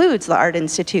 which includes the Art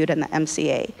Institute and the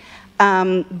MCA.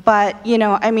 But,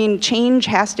 I mean, change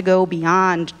has to go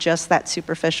beyond just that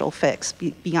superficial fix,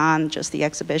 beyond just the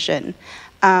exhibition.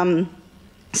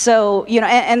 So,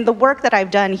 and the work that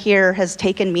I've done here has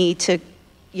taken me to,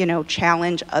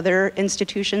 challenge other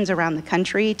institutions around the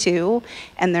country too,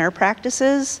 and their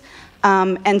practices.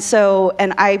 And I'm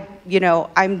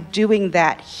doing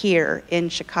that here in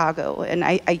Chicago. And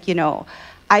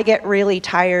I get really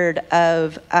tired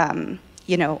of,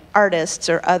 artists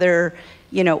or other,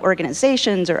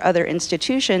 organizations or other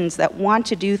institutions that want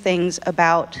to do things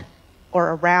about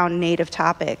or around Native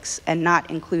topics and not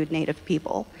include Native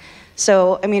people.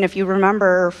 So, I mean, if you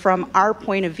remember from our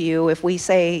point of view, if we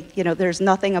say, you know, there's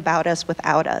nothing about us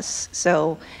without us,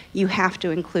 so you have to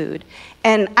include.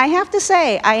 And I have to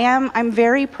say, I'm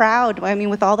very proud. I mean,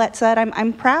 with all that said,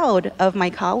 I'm proud of my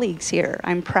colleagues here.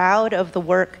 I'm proud of the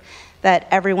work that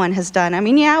everyone has done. I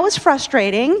mean, yeah, it was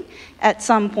frustrating at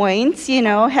some points, you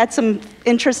know, had some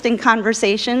interesting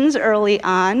conversations early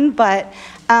on, but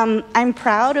I'm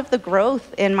proud of the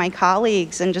growth in my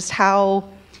colleagues and just how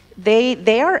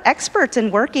they are experts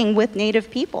in working with Native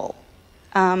people.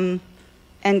 And,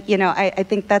 you know, I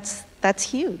think that's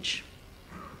huge.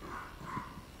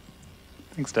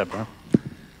 Thanks, Deborah.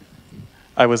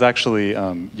 I was actually,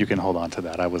 you can hold on to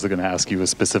that. I was going to ask you a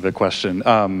specific question.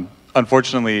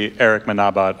 Unfortunately, Eric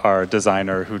Manabat, our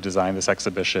designer who designed this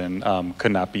exhibition,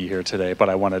 could not be here today, but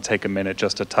I want to take a minute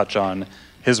just to touch on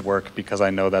his work because I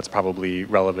know that's probably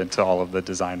relevant to all of the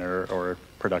designer or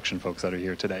production folks that are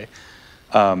here today.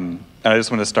 And I just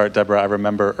want to start, Deborah, I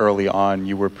remember early on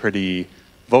you were pretty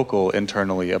vocal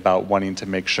internally about wanting to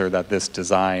make sure that this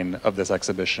design of this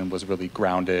exhibition was really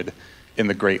grounded in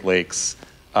the Great Lakes.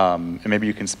 And maybe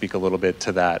you can speak a little bit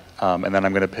to that. And then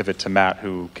I'm going to pivot to Matt,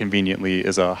 who conveniently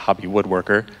is a hobby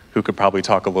woodworker, who could probably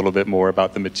talk a little bit more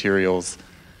about the materials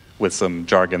with some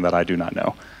jargon that I do not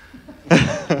know.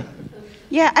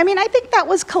 Yeah, I mean, I think that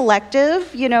was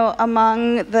collective, you know,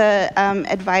 among the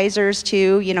advisors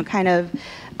too, you know, kind of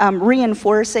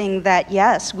reinforcing that,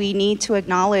 yes, we need to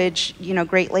acknowledge, you know,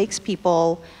 Great Lakes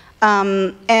people.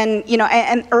 And, you know,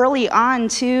 and early on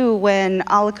too, when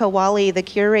Alika Wali, the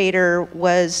curator,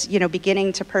 was, you know,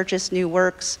 beginning to purchase new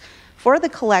works for the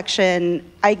collection,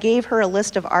 I gave her a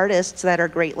list of artists that are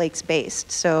Great Lakes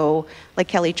based. So like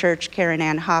Kelly Church, Karen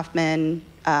Ann Hoffman,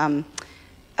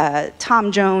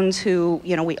 Tom Jones, who,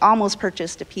 you know, we almost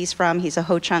purchased a piece from. He's a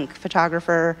Ho-Chunk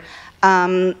photographer.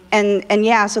 And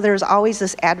yeah, so there's always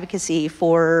this advocacy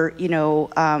for, you know,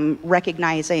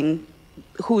 recognizing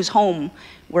whose home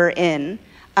we're in.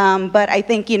 But I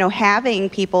think, you know, having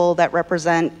people that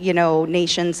represent, you know,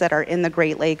 nations that are in the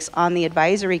Great Lakes on the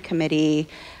advisory committee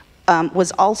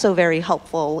was also very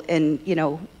helpful in, you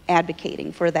know,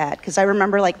 advocating for that. Because I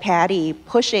remember like Patty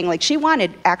pushing, like she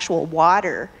wanted actual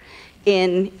water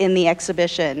in the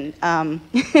exhibition.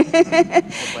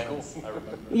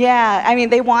 Yeah, I mean,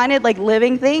 they wanted like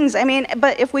living things. I mean,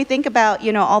 but if we think about,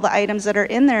 you know, all the items that are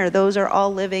in there, those are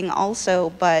all living also,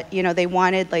 but, you know, they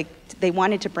wanted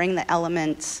to bring the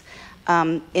elements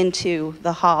into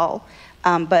the hall.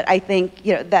 But I think,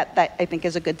 you know, that I think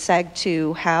is a good seg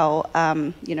to how,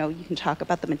 you know, you can talk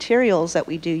about the materials that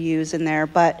we do use in there.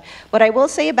 But what I will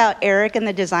say about Eric and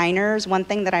the designers, one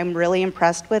thing that I'm really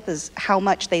impressed with is how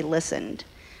much they listened.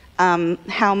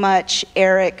 How much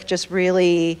Eric just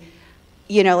really,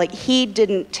 you know, like he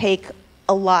didn't take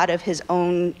a lot of his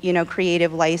own, you know,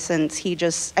 creative license. He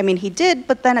just, I mean, he did,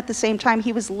 but then at the same time,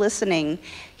 he was listening.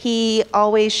 He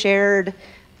always shared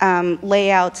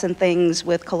layouts and things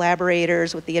with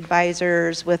collaborators, with the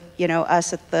advisors, with, you know,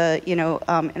 us at the, you know,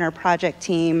 in our project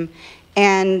team.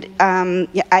 And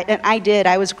yeah,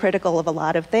 I was critical of a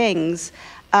lot of things,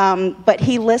 but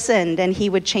he listened and he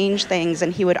would change things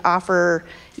and he would offer,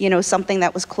 you know, something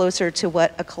that was closer to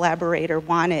what a collaborator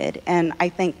wanted. And I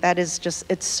think that is just,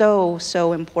 it's so,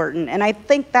 so important. And I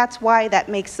think that's why that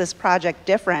makes this project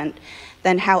different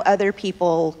than how other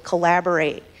people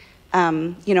collaborate.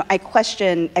 You know, I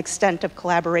question extent of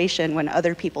collaboration when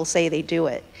other people say they do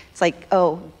it. It's like,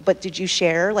 oh, but did you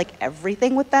share like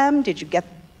everything with them? Did you get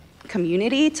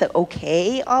community to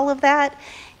okay all of that?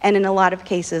 And in a lot of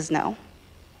cases, no.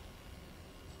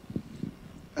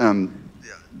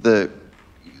 The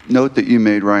note that you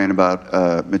made, Ryan,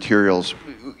 about materials,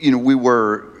 you know, we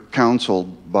were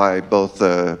counseled by both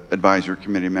the advisory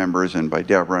committee members and by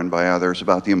Deborah and by others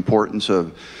about the importance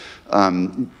of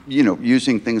you know,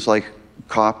 using things like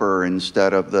copper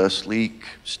instead of the sleek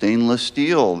stainless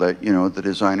steel that, you know, the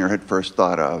designer had first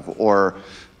thought of. Or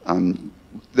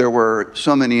there were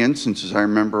so many instances, I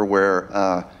remember,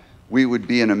 where we would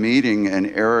be in a meeting and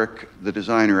Eric, the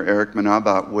designer, Eric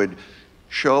Manabat, would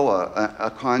show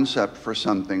a concept for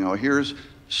something. Oh, here's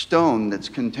stone that's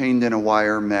contained in a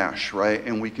wire mesh, right?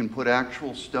 And we can put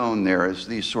actual stone there as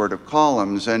these sort of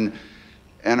columns. And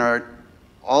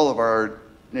all of our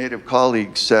Native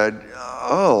colleagues said,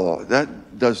 oh,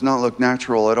 that does not look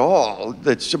natural at all.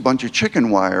 That's a bunch of chicken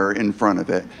wire in front of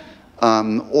it.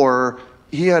 Or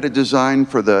he had a design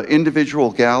for the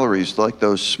individual galleries, like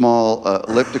those small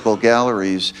elliptical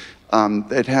galleries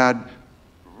that had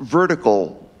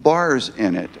vertical bars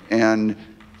in it. And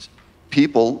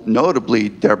people, notably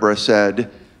Deborah, said,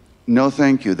 no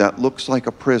thank you, that looks like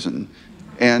a prison.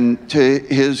 And to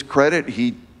his credit,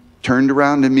 he turned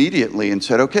around immediately and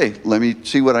said, okay, let me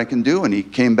see what I can do. And he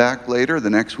came back later the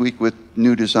next week with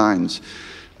new designs.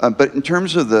 But in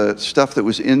terms of the stuff that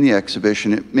was in the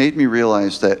exhibition, it made me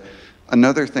realize that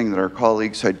another thing that our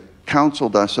colleagues had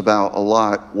counseled us about a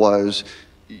lot was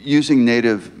using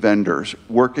native vendors,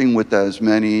 working with as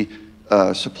many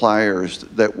suppliers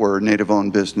that were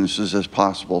native-owned businesses as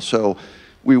possible. So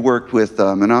we worked with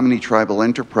Menominee Tribal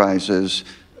Enterprises.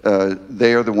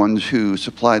 They are the ones who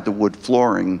supplied the wood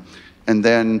flooring. And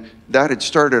then that had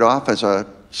started off as a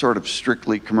sort of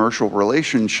strictly commercial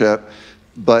relationship.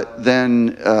 But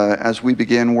then as we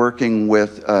began working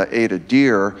with Ada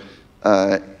Deer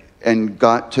and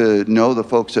got to know the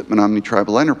folks at Menominee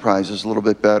Tribal Enterprises a little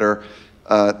bit better,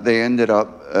 they ended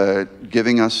up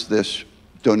giving us this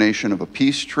donation of a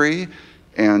peace tree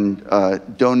and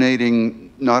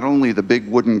donating not only the big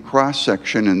wooden cross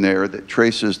section in there that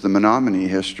traces the Menominee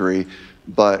history,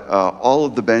 but all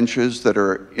of the benches that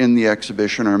are in the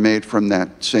exhibition are made from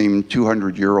that same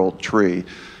 200-year-old tree.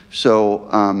 So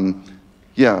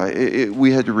yeah,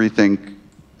 we had to rethink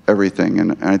everything,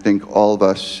 and I think all of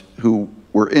us who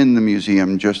were in the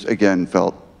museum just, again,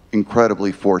 felt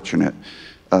incredibly fortunate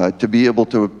to be able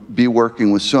to be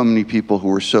working with so many people who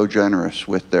were so generous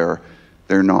with their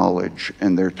knowledge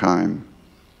and their time.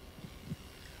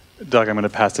 Doug, I'm going to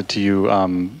pass it to you,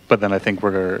 but then I think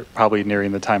we're probably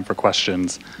nearing the time for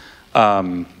questions.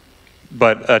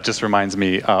 But it just reminds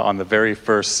me, on the very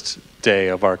first day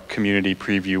of our community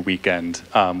preview weekend,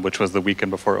 which was the weekend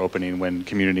before opening when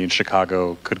community in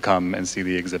Chicago could come and see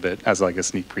the exhibit as like a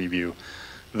sneak preview,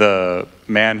 the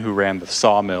man who ran the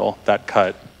sawmill that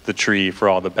cut the tree for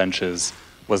all the benches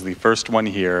was the first one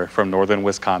here from northern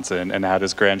Wisconsin and had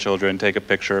his grandchildren take a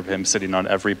picture of him sitting on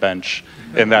every bench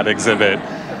in that exhibit.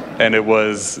 And it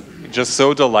was just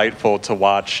so delightful to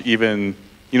watch even,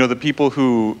 you know, the people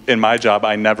who, in my job,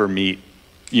 I never meet,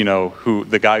 you know, who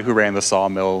the guy who ran the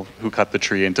sawmill, who cut the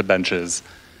tree into benches,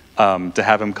 to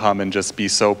have him come and just be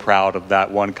so proud of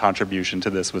that one contribution to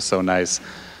this was so nice.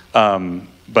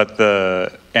 But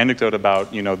the anecdote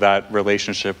about, you know, that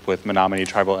relationship with Menominee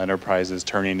Tribal Enterprises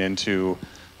turning into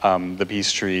the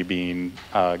peace tree being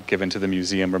given to the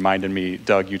museum reminded me,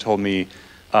 Doug, you told me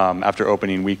after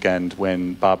opening weekend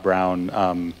when Bob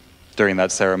Brown, during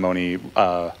that ceremony,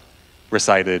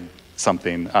 recited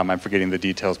something. I'm forgetting the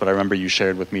details, but I remember you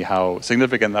shared with me how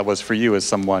significant that was for you as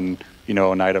someone, you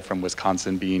know, Oneida from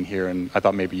Wisconsin being here, and I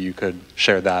thought maybe you could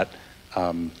share that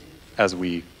as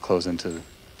we close into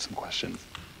some questions.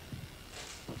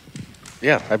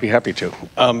 Yeah, I'd be happy to.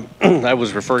 I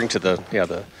was referring to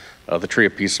the Tree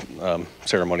of Peace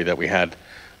ceremony that we had,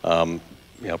 you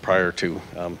know, prior to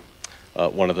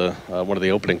one of the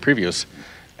opening previews,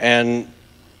 and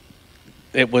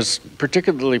it was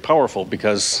particularly powerful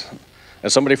because,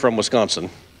 as somebody from Wisconsin,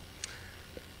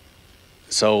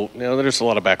 so, you know, there's a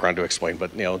lot of background to explain,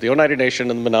 but, you know, the Oneida Nation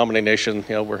and the Menominee Nation,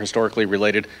 you know, we're historically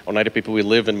related. Oneida people, we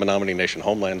live in Menominee Nation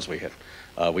homelands. We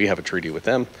have a treaty with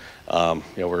them. You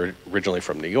know, we're originally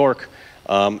from New York.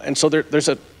 And so there's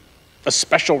a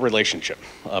special relationship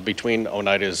between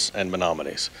Oneidas and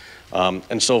Menominees.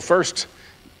 And so first,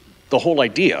 the whole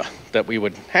idea that we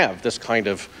would have this kind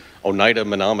of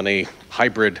Oneida-Menominee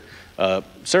hybrid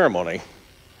ceremony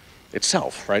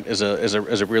itself, right, is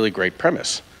a really great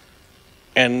premise.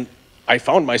 And I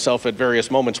found myself at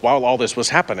various moments while all this was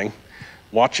happening,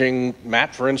 watching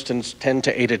Matt, for instance, tend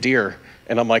to Ada Deer,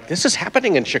 and I'm like, this is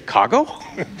happening in Chicago?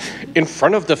 In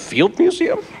front of the Field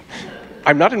Museum?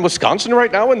 I'm not in Wisconsin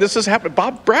right now, and this is happening.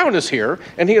 Bob Brown is here,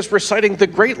 and he is reciting the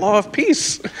Great Law of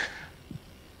Peace.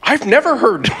 I've never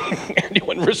heard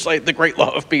anyone recite the Great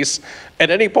Law of Peace at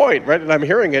any point, right? And I'm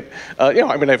hearing it, you know,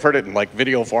 I mean, I've heard it in like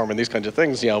video form and these kinds of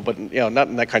things, you know, but, you know, not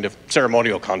in that kind of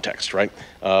ceremonial context, right?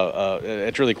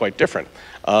 It's really quite different.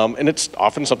 And it's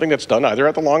often something that's done either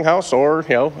at the Longhouse or,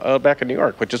 you know, back in New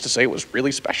York, which is to say it was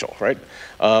really special, right?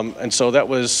 And so that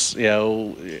was, you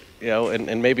know,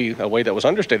 and maybe a way that was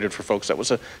understated for folks, that was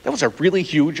a really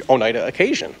huge Oneida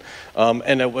occasion.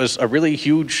 And it was a really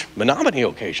huge Menominee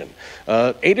occasion.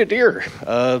 Ada Deer,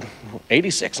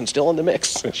 86 and still in the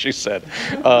mix, she said.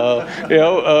 You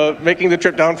know, making the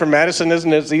trip down from Madison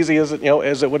isn't as easy as it, you know,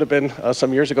 as it would have been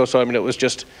some years ago. So I mean, it was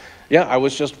just, yeah, I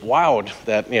was just wowed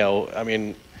that, you know, I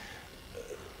mean,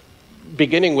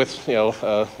 beginning with, you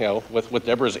know, with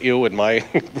Deborah's ew and my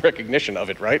recognition of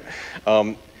it, right?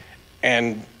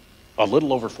 And a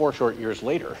little over 4 short years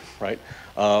later, right?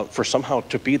 For somehow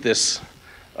to be this.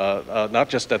 Not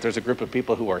just that there's a group of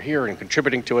people who are here and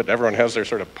contributing to it, everyone has their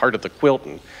sort of part of the quilt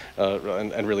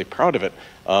and really proud of it,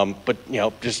 but, you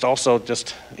know, just also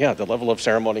just, yeah, the level of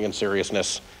ceremony and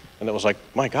seriousness And it was like,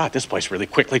 my God, this place really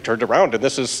quickly turned around, and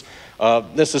this is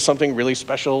something really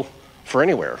special for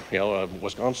anywhere,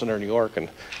 Wisconsin or New York,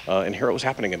 and here it was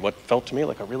happening in what felt to me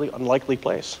like a really unlikely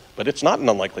place. But it's not an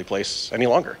unlikely place any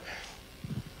longer.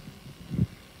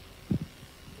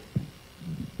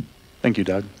 Thank you,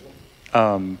 Doug.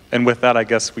 And with that, I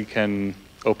guess we can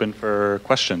open for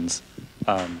questions.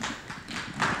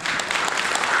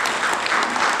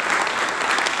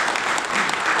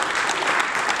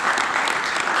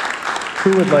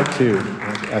 Who would like to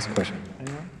ask a question?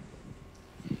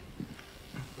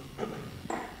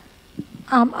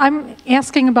 I'm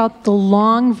asking about the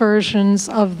long versions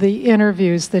of the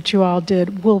interviews that you all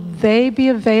did. Will they be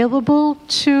available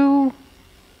to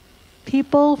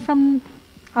people from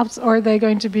outside, or are they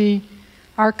going to be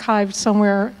archived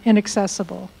somewhere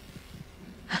inaccessible?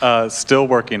 Still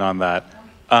working on that.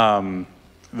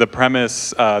 The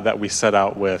premise that we set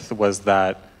out with was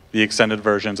that the extended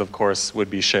versions, of course, would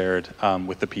be shared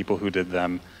with the people who did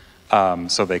them,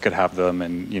 so they could have them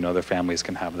and their families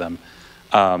can have them.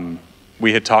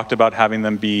 We had talked about having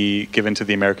them be given to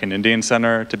the American Indian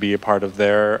Center to be a part of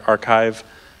their archive.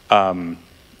 The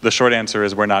short answer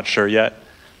is we're not sure yet,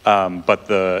 but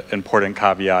the important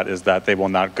caveat is that they will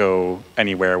not go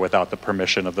anywhere without the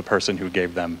permission of the person who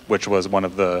gave them, which was one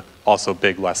of the also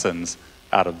big lessons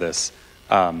out of this.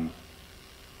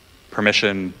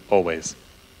 Permission always.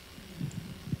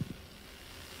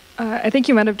 I think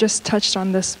you might have just touched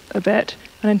on this a bit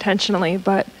unintentionally,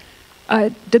 but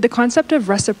did the concept of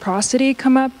reciprocity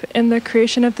come up in the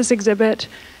creation of this exhibit,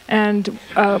 and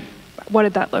what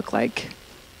did that look like?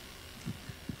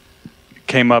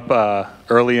 Came up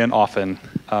early and often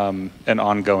and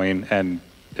ongoing, and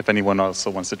if anyone also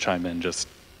wants to chime in, just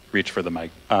reach for the mic.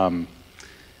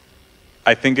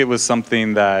 I think it was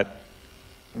something that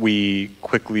we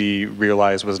quickly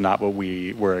realized was not what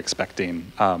we were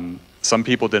expecting. Some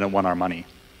people didn't want our money.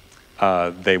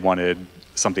 They wanted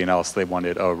something else. They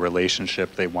wanted a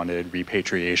relationship. They wanted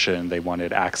repatriation. They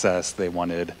wanted access. They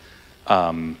wanted,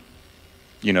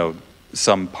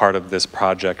 some part of this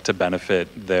project to benefit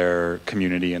their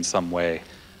community in some way.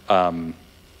 In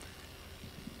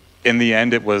the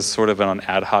end, it was sort of on an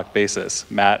ad hoc basis.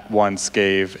 Matt once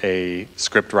gave a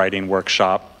script writing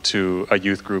workshop to a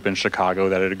youth group in Chicago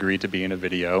that had agreed to be in a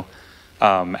video.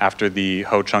 After the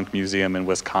Ho-Chunk Museum in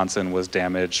Wisconsin was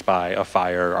damaged by a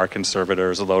fire, our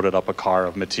conservators loaded up a car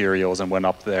of materials and went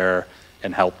up there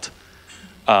and helped.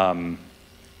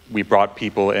 We brought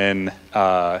people in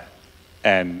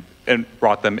and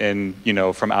brought them in,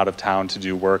 from out of town to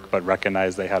do work, but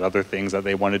recognized they had other things that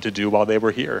they wanted to do while they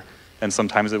were here. And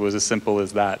sometimes it was as simple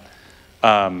as that.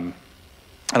 I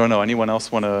don't know, anyone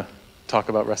else want to talk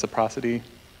about reciprocity,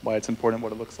 why it's important,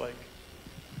 what it looks like?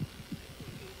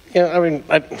 Yeah, I mean,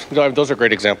 those are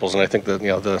great examples, and I think that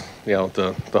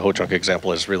the Ho-Chunk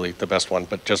example is really the best one.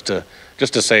 But just to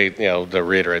say, to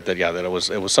reiterate that, that it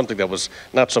was something that was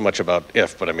not so much about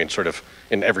if, but I mean, sort of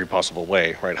in every possible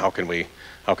way, right? How can we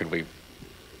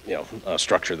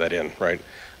structure that in, right?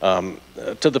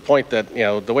 To the point that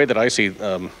the way that I see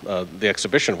the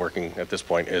exhibition working at this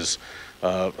point is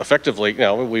effectively,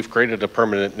 we've created a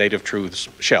permanent Native Truths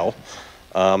shell.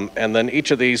 And then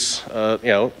each of these,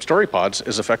 story pods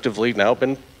is effectively now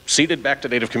been ceded back to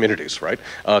Native communities, right,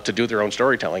 to do their own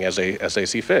storytelling as they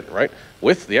see fit, right,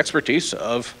 with the expertise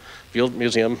of Field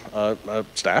Museum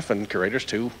staff and curators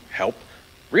to help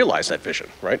realize that vision,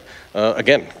 right?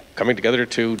 Again, coming together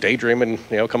to daydream and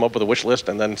come up with a wish list,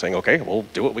 and then saying, okay, we'll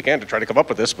do what we can to try to come up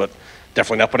with this, but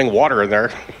definitely not putting water in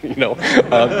there,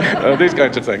 these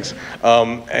kinds of things.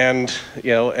 And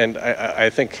I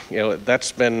think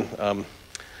that's been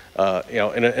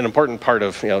an important part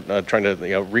of trying to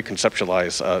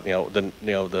reconceptualize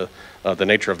the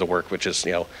nature of the work, which is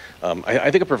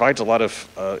I think it provides a lot of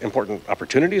important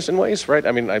opportunities in ways, right?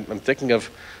 I mean, I'm thinking of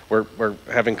we're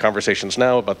having conversations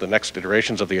now about the next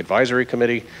iterations of the advisory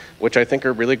committee, which I think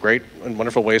are really great and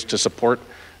wonderful ways to support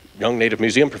young Native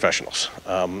museum professionals,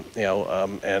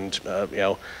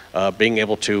 being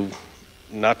able to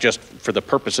not just for the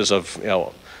purposes of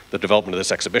the development of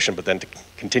this exhibition, but then to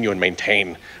continue and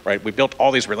maintain, right? We built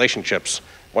all these relationships,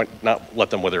 why not let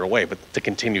them wither away, but to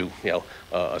continue,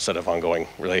 a set of ongoing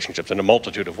relationships in a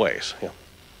multitude of ways.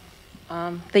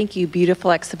 Thank you,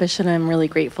 beautiful exhibition. I'm really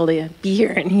grateful to be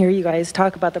here and hear you guys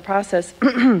talk about the process.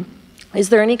 Is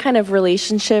there any kind of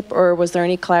relationship or was there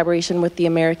any collaboration with the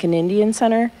American Indian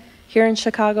Center here in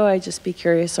Chicago? I'd just be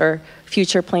curious, or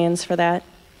future plans for that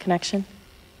connection?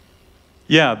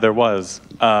 Yeah, there was.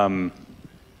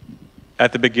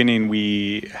 At the beginning,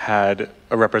 we had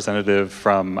a representative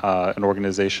from an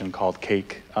organization called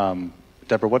CAKE.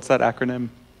 Deborah, what's that acronym?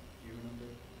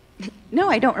 No,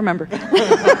 I don't remember.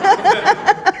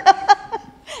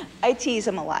 I tease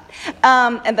him a lot.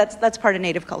 And that's part of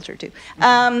Native culture, too.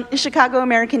 Chicago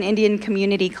American Indian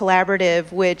Community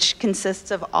Collaborative, which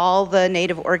consists of all the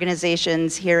Native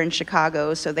organizations here in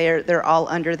Chicago. So they're all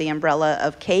under the umbrella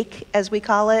of CAKE, as we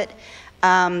call it.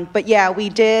 But yeah, we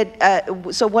did,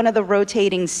 so one of the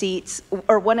rotating seats,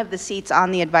 or one of the seats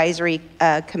on the advisory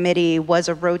committee was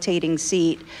a rotating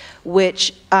seat,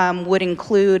 which would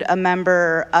include a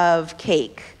member of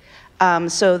CAKE.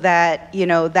 So that,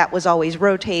 that was always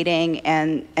rotating,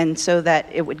 and so that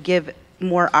it would give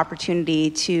more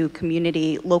opportunity to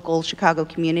local Chicago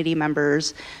community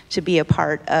members to be a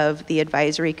part of the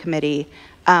advisory committee.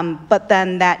 But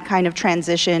then that kind of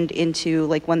transitioned into,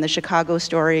 like, when the Chicago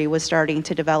story was starting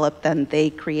to develop, then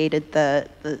they created the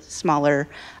smaller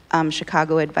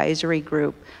Chicago advisory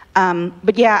group.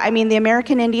 But yeah, I mean, the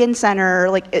American Indian Center,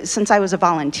 like, since I was a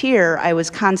volunteer, I was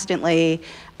constantly,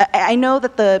 I know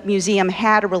that the museum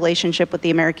had a relationship with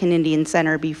the American Indian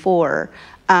Center before.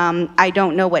 I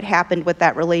don't know what happened with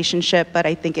that relationship, but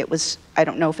I think I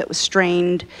don't know if it was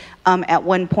strained at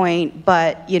one point,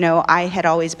 but, I had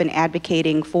always been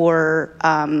advocating for,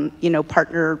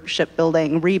 partnership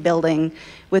building, rebuilding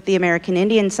with the American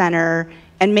Indian Center,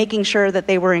 and making sure that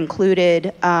they were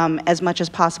included as much as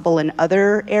possible in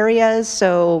other areas.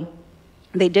 So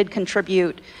they did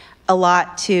contribute a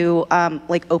lot to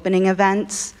like opening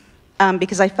events,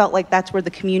 because I felt like that's where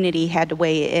the community had to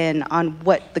weigh in on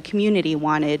what the community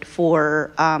wanted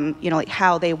for, like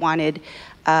how they wanted,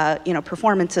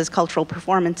 performances, cultural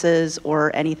performances,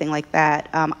 or anything like that.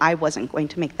 I wasn't going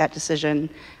to make that decision,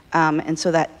 and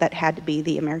so that had to be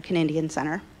the American Indian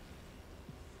Center.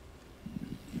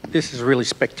 This is really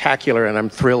spectacular, and I'm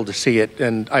thrilled to see it,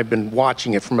 and I've been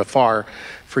watching it from afar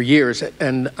for years,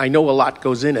 and I know a lot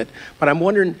goes in it, but I'm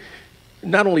wondering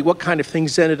not only what kind of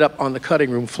things ended up on the cutting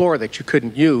room floor that you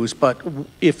couldn't use, but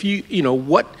if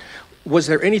what was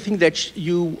there anything that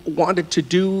you wanted to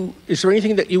do? Is there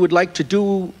anything that you would like to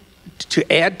do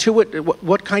to add to it?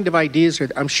 What kind of ideas are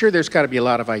there? I'm sure there's got to be a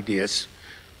lot of ideas.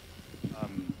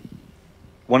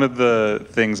 One of the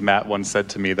things Matt once said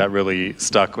to me that really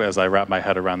stuck as I wrapped my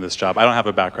head around this job, I don't have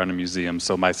a background in museums,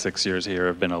 so my 6 years here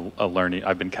have been a learning,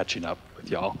 I've been catching up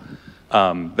with y'all.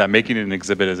 That making an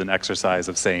exhibit is an exercise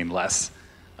of saying less.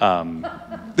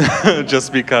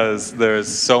 Just because there's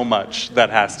so much that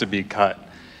has to be cut.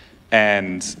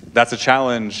 And that's a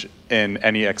challenge in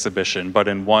any exhibition, but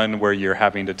in one where you're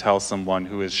having to tell someone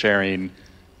who is sharing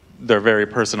their very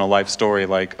personal life story,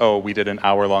 like, oh, we did an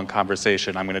hour-long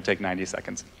conversation, I'm gonna take 90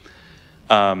 seconds.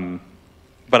 But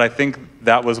I think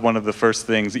that was one of the first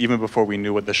things, even before we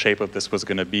knew what the shape of this was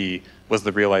gonna be, was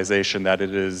the realization that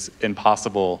it is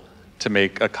impossible to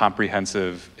make a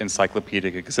comprehensive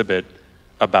encyclopedic exhibit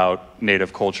about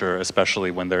Native culture,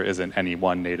 especially when there isn't any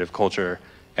one Native culture.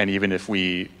 And even if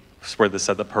we were to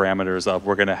set the parameters of,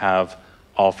 we're gonna have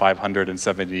all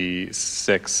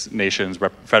 576 nations,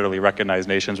 federally recognized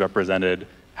nations represented,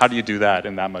 how do you do that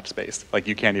in that much space? Like,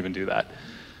 you can't even do that.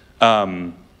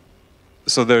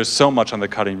 So there's so much on the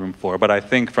cutting room floor, but I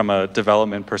think from a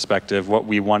development perspective, what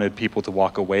we wanted people to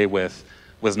walk away with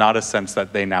was not a sense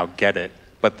that they now get it,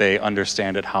 but they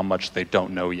understand it how much they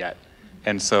don't know yet.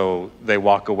 And so they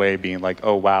walk away being like,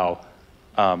 oh, wow,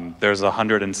 there's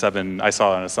 107, I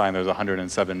saw on a sign, there's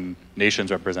 107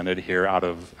 nations represented here out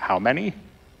of how many?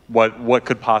 What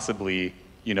could possibly,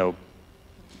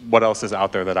 what else is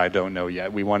out there that I don't know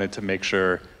yet? We wanted to make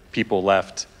sure people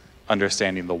left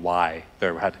understanding the why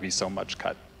there had to be so much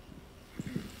cut.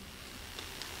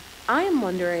 I am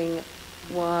wondering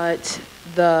what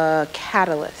the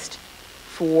catalyst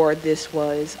for this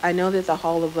was. I know that the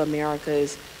Hall of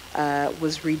Americas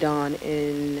was redone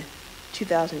in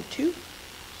 2002.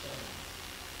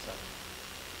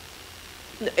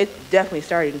 It definitely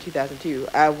started in 2002.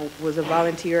 I was a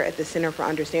volunteer at the Center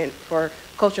for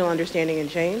Cultural Understanding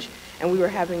and Change, and we were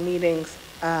having meetings.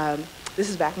 This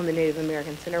is back when the Native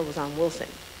American Center was on Wilson,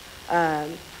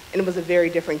 and it was a very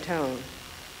different tone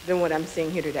than what I'm seeing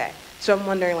here today. So I'm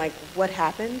wondering, like, what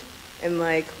happened, and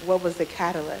like, what was the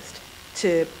catalyst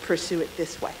to pursue it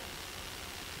this way?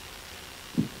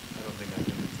 I don't think I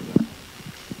can answer that.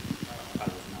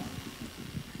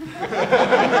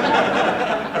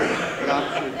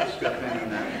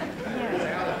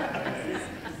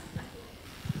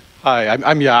 Hi,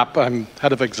 I'm Yap. I'm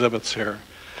head of exhibits here.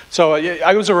 So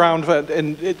I was around,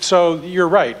 so you're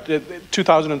right.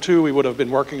 2002, we would have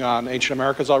been working on Ancient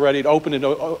Americas already. It opened in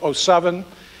 2007,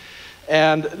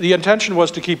 and the intention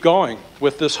was to keep going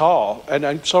with this hall. And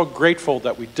I'm so grateful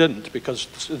that we didn't, because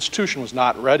this institution was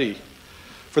not ready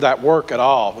for that work at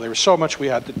all. There was so much we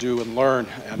had to do and learn,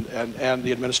 and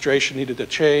the administration needed to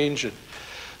change.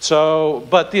 So,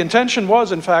 but the intention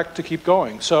was, in fact, to keep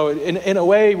going. So in a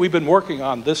way, we've been working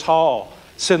on this hall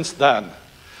since then.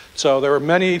 So there were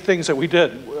many things that we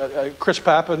did. Chris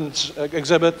Papin's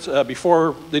exhibit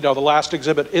before, the last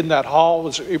exhibit in that hall,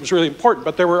 it was really important,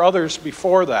 but there were others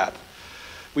before that.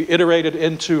 We iterated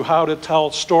into how to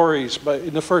tell stories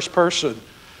in the first person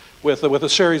with a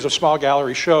series of small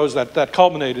gallery shows that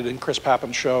culminated in Chris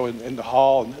Papin's show in the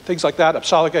hall and things like that.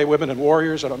 Apsalige Women and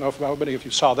Warriors, I don't know if many of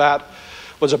you saw that,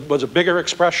 was a bigger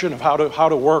expression of how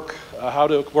to work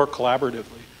collaboratively.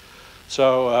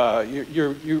 So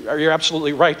you're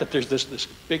absolutely right that there's this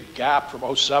big gap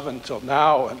from '07 till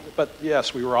now, but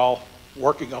yes, we were all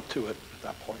working up to it at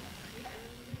that point.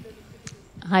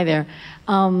 Hi there.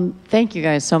 Thank you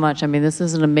guys so much. I mean, this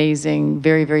is an amazing,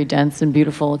 very, very dense and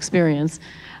beautiful experience.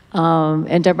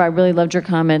 And Deborah, I really loved your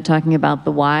comment talking about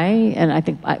the why, and I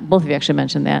think both of you actually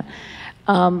mentioned that.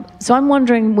 So I'm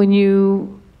wondering, when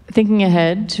you thinking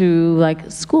ahead to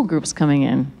like school groups coming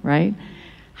in, right?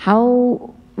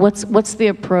 What's the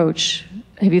approach?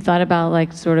 Have you thought about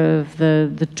like sort of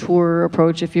the tour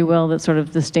approach, if you will, that's sort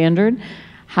of the standard?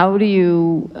 How do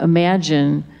you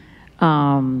imagine,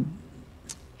 what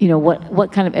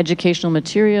kind of educational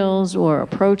materials or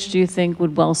approach do you think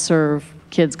would well serve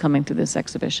kids coming through this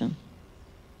exhibition?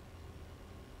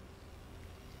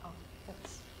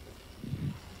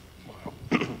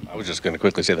 I was just going to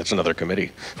quickly say that's another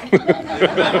committee.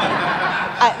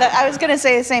 I was going to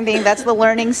say the same thing. That's the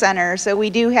Learning Center. So we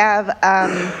do have,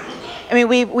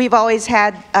 we've always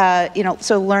had,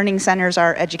 so Learning Center's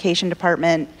our education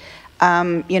department.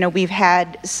 We've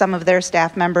had some of their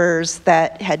staff members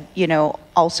that had,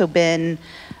 also been,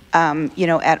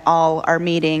 at all our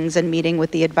meetings and meeting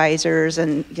with the advisors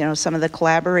and, some of the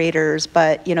collaborators.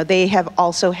 But, they have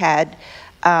also had,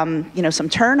 some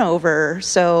turnover.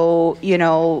 So,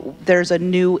 there's a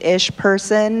new-ish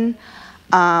person.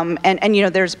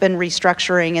 And there's been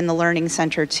restructuring in the Learning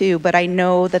Center too, but I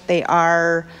know that they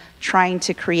are trying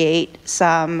to create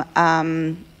some,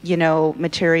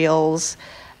 materials.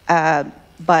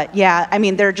 But yeah, I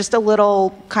mean, they're just a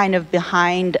little kind of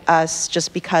behind us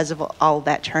just because of all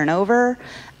that turnover.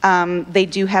 They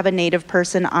do have a Native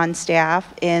person on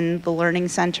staff in the Learning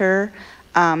Center.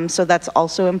 So that's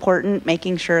also important,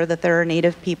 making sure that there are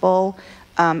Native people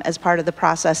as part of the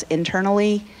process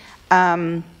internally.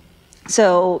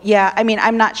 So yeah, I mean,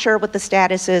 I'm not sure what the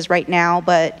status is right now,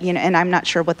 but, and I'm not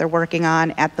sure what they're working on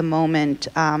at the moment.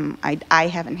 I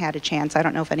haven't had a chance. I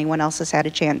don't know if anyone else has had a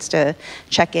chance to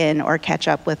check in or catch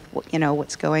up with,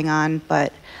 what's going on,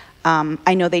 but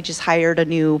I know they just hired a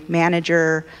new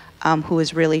manager who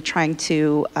is really trying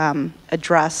to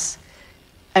address,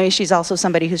 she's also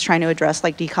somebody who's trying to address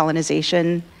like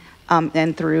decolonization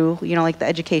and through, like the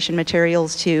education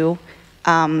materials too.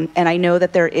 And I know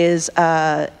that there is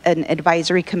an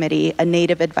advisory committee, a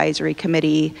Native advisory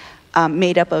committee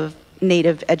made up of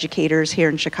Native educators here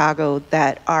in Chicago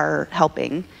that are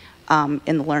helping in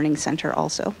the Learning Center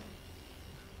also.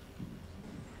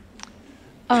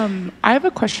 I have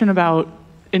a question about,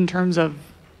 in terms of,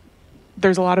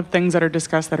 there's a lot of things that are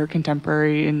discussed that are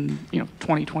contemporary in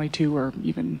 2022 or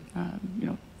even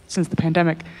since the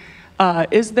pandemic.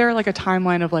 Is there like a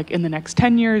timeline of like in the next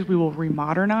 10 years we will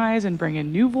remodernize and bring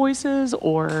in new voices,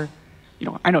 or,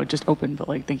 I know it just opened, but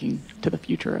like thinking to the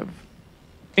future of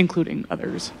including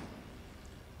others?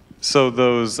 So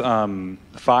those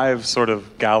 5 sort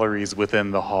of galleries within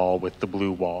the hall with the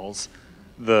blue walls,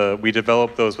 we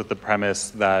developed those with the premise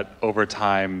that over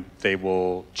time they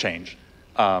will change.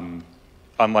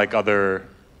 Unlike other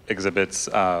exhibits,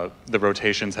 the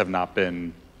rotations have not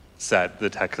been set, the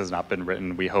text has not been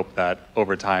written. We hope that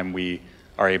over time we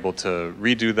are able to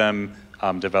redo them,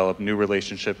 develop new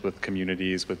relationships with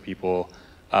communities, with people.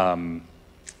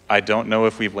 I don't know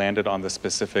if we've landed on the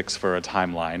specifics for a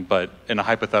timeline, but in a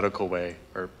hypothetical way,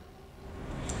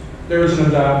 There is an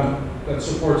endowment that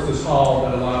supports this hall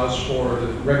that allows for the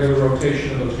regular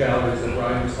rotation of those galleries that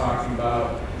Ryan was talking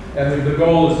about. And the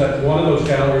goal is that one of those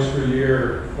galleries per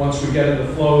year, once we get in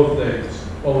the flow of things,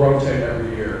 will rotate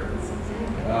every year.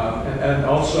 And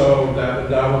also that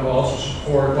endowment will also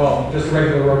support, just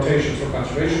regular rotations for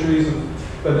conservation reasons,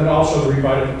 but then also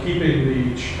keeping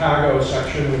the Chicago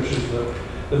section, which is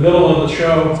the middle of the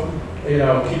show,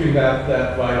 keeping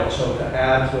that vital, so to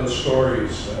add to those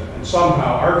stories and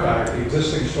somehow archive the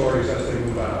existing stories as they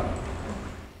move out.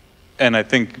 And I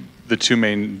think the 2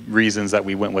 main reasons that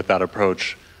we went with that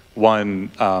approach, one,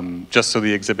 just so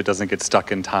the exhibit doesn't get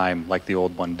stuck in time like the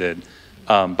old one did,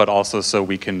 but also so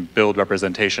we can build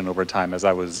representation over time. As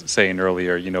I was saying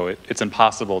earlier, it's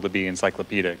impossible to be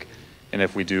encyclopedic. And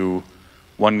if we do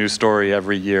one new story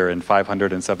every year in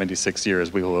 576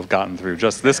 years, we will have gotten through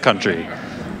just this country.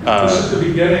 This is the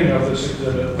beginning of this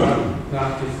exhibit,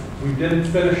 we didn't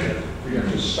finish it, we are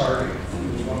just starting.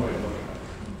 There's one way to look at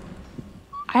it.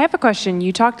 I have a question.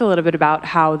 You talked a little bit about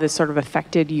how this sort of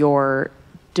affected your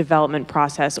development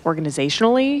process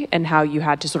organizationally and how you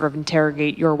had to sort of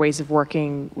interrogate your ways of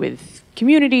working with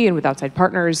community and with outside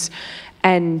partners,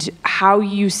 and how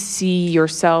you see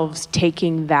yourselves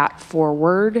taking that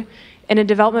forward in a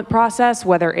development process,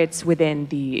 whether it's within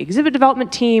the exhibit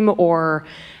development team, or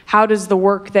how does the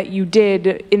work that you did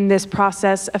in this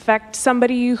process affect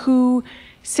somebody who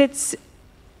sits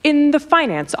in the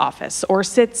finance office or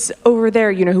sits over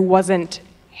there, who wasn't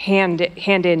hand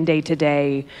in day to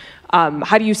day?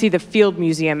 How do you see the Field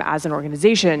Museum as an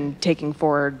organization taking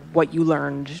forward what you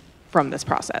learned from this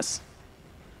process?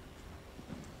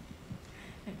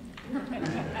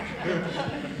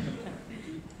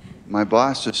 My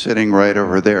boss is sitting right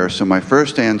over there, so my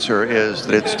first answer is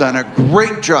that it's done a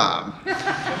great job.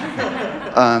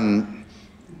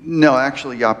 No,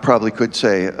 actually, I probably could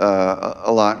say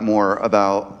a lot more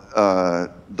about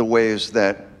the ways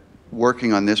that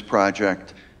working on this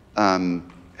project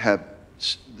have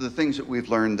the things that we've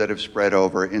learned that have spread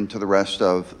over into the rest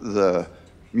of the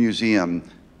museum.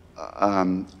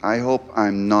 I hope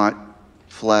I'm not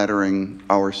flattering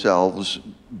ourselves,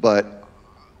 but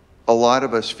a lot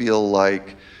of us feel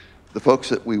like the folks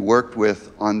that we worked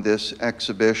with on this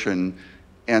exhibition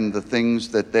and the things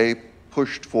that they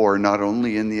pushed for, not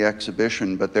only in the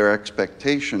exhibition, but their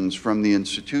expectations from the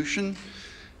institution,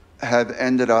 have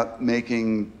ended up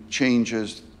making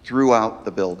changes throughout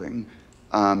the building.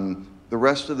 The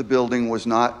rest of the building was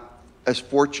not as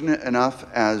fortunate enough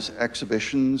as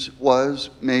exhibitions was,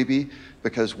 maybe,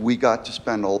 because we got to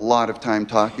spend a lot of time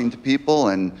talking to people,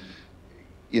 and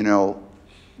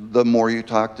the more you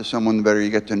talk to someone, the better you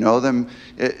get to know them.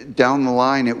 Down the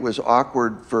line, it was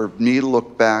awkward for me to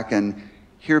look back and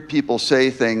hear people say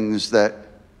things that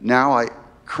now I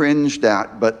cringed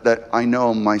at, but that I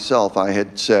know myself I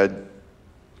had said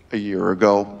a year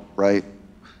ago, right?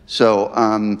 So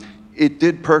it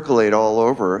did percolate all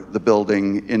over the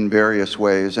building in various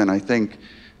ways, and I think,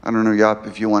 I don't know, Jaap,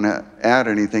 if you want to add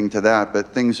anything to that,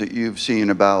 but things that you've seen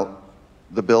about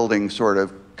the building sort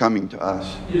of coming to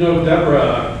us.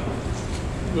 Deborah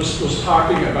was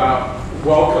talking about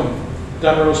welcoming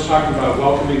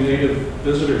Native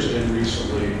visitors in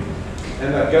recently,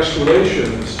 and that guest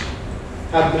relations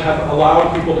have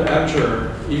allowed people to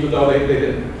enter, even though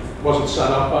wasn't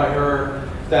set up by her.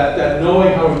 That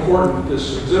knowing how important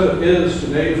this exhibit is to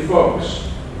Native folks,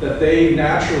 that they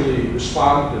naturally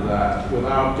respond to that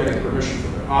without getting permission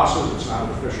from their bosses. It's not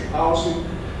an official policy,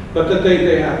 but that they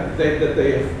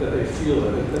feel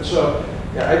it. And so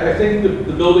I think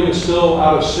the building is still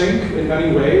out of sync in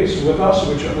many ways with us,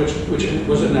 which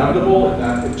was inevitable, and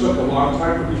that it took a long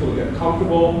time for people to get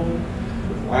comfortable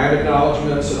with land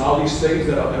acknowledgements and all these things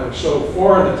that are so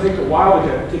foreign that take a while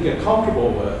to get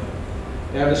comfortable with.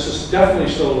 And this is definitely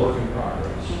still a work in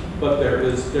progress, but there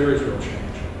is real change.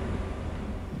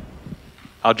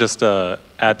 I'll just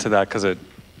add to that because it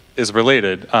is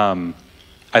related.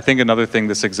 I think another thing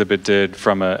this exhibit did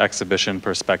from an exhibition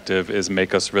perspective is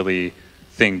make us really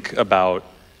think about,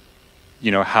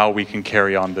 how we can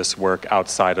carry on this work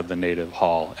outside of the Native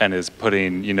Hall, and is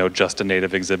putting, just a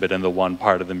Native exhibit in the one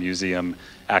part of the museum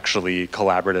actually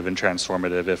collaborative and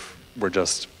transformative if we're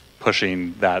just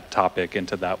pushing that topic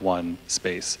into that one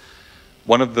space.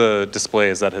 One of the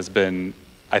displays that has been,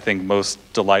 I think, most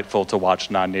delightful to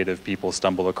watch non-Native people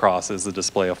stumble across is the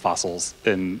display of fossils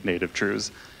in Native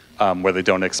Trues, where they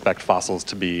don't expect fossils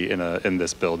to be in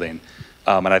this building.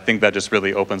 And I think that just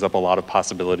really opens up a lot of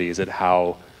possibilities at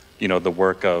how, the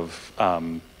work of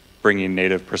bringing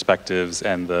Native perspectives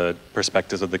and the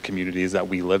perspectives of the communities that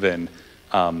we live in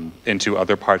into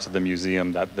other parts of the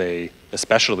museum that they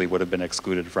especially would have been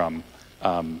excluded from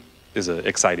is an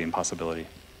exciting possibility.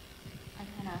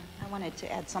 I wanted to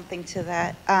add something to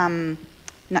that.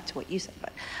 Not to what you said,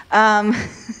 but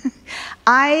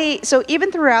so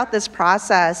even throughout this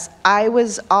process, I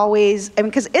was always,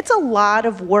 because it's a lot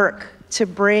of work to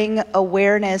bring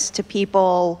awareness to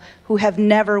people who have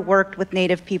never worked with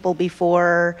Native people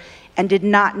before and did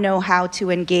not know how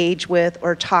to engage with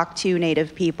or talk to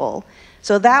Native people.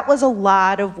 So that was a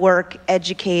lot of work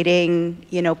educating,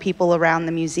 people around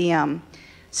the museum.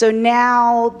 So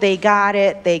now they got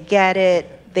it, they get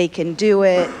it, they can do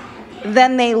it,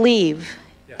 then they leave.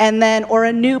 And then, or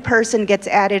a new person gets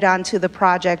added onto the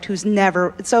project who's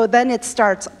never, so then it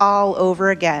starts all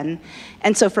over again.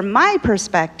 And so from my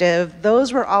perspective,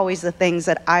 those were always the things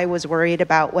that I was worried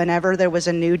about whenever there was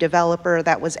a new developer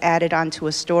that was added onto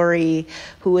a story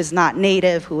who was not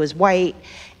native, who was white.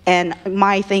 And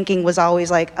my thinking was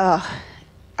always like, ugh,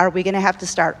 are we gonna have to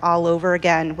start all over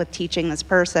again with teaching this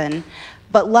person?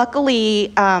 But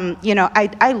luckily, you know,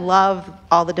 I love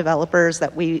all the developers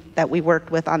that we worked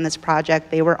with on this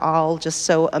project. They were all just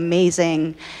so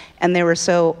amazing, and they were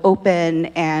so open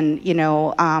and, you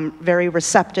know, very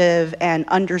receptive and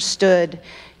understood,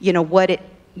 you know, what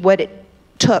it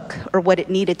took or what it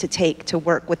needed to take to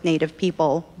work with Native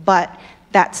people. But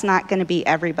that's not going to be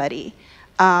everybody.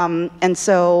 And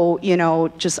so, you know,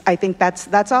 just I think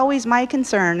that's always my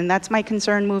concern, and that's my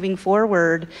concern moving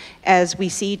forward as we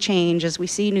see change, as we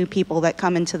see new people that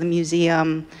come into the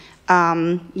museum.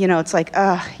 You know, it's like,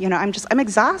 you know, I'm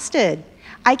exhausted.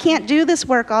 I can't do this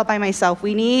work all by myself.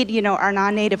 We need, you know, our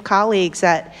non-Native colleagues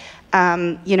that,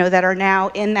 you know, that are now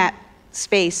in that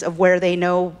space of where they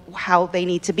know how they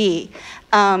need to be,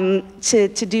 to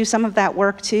do some of that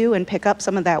work too, and pick up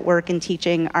some of that work in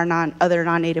teaching our other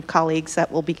non-Native colleagues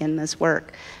that will begin this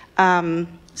work.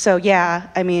 So yeah,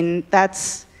 I mean,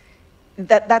 that's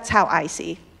how I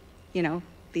see, you know,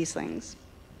 these things.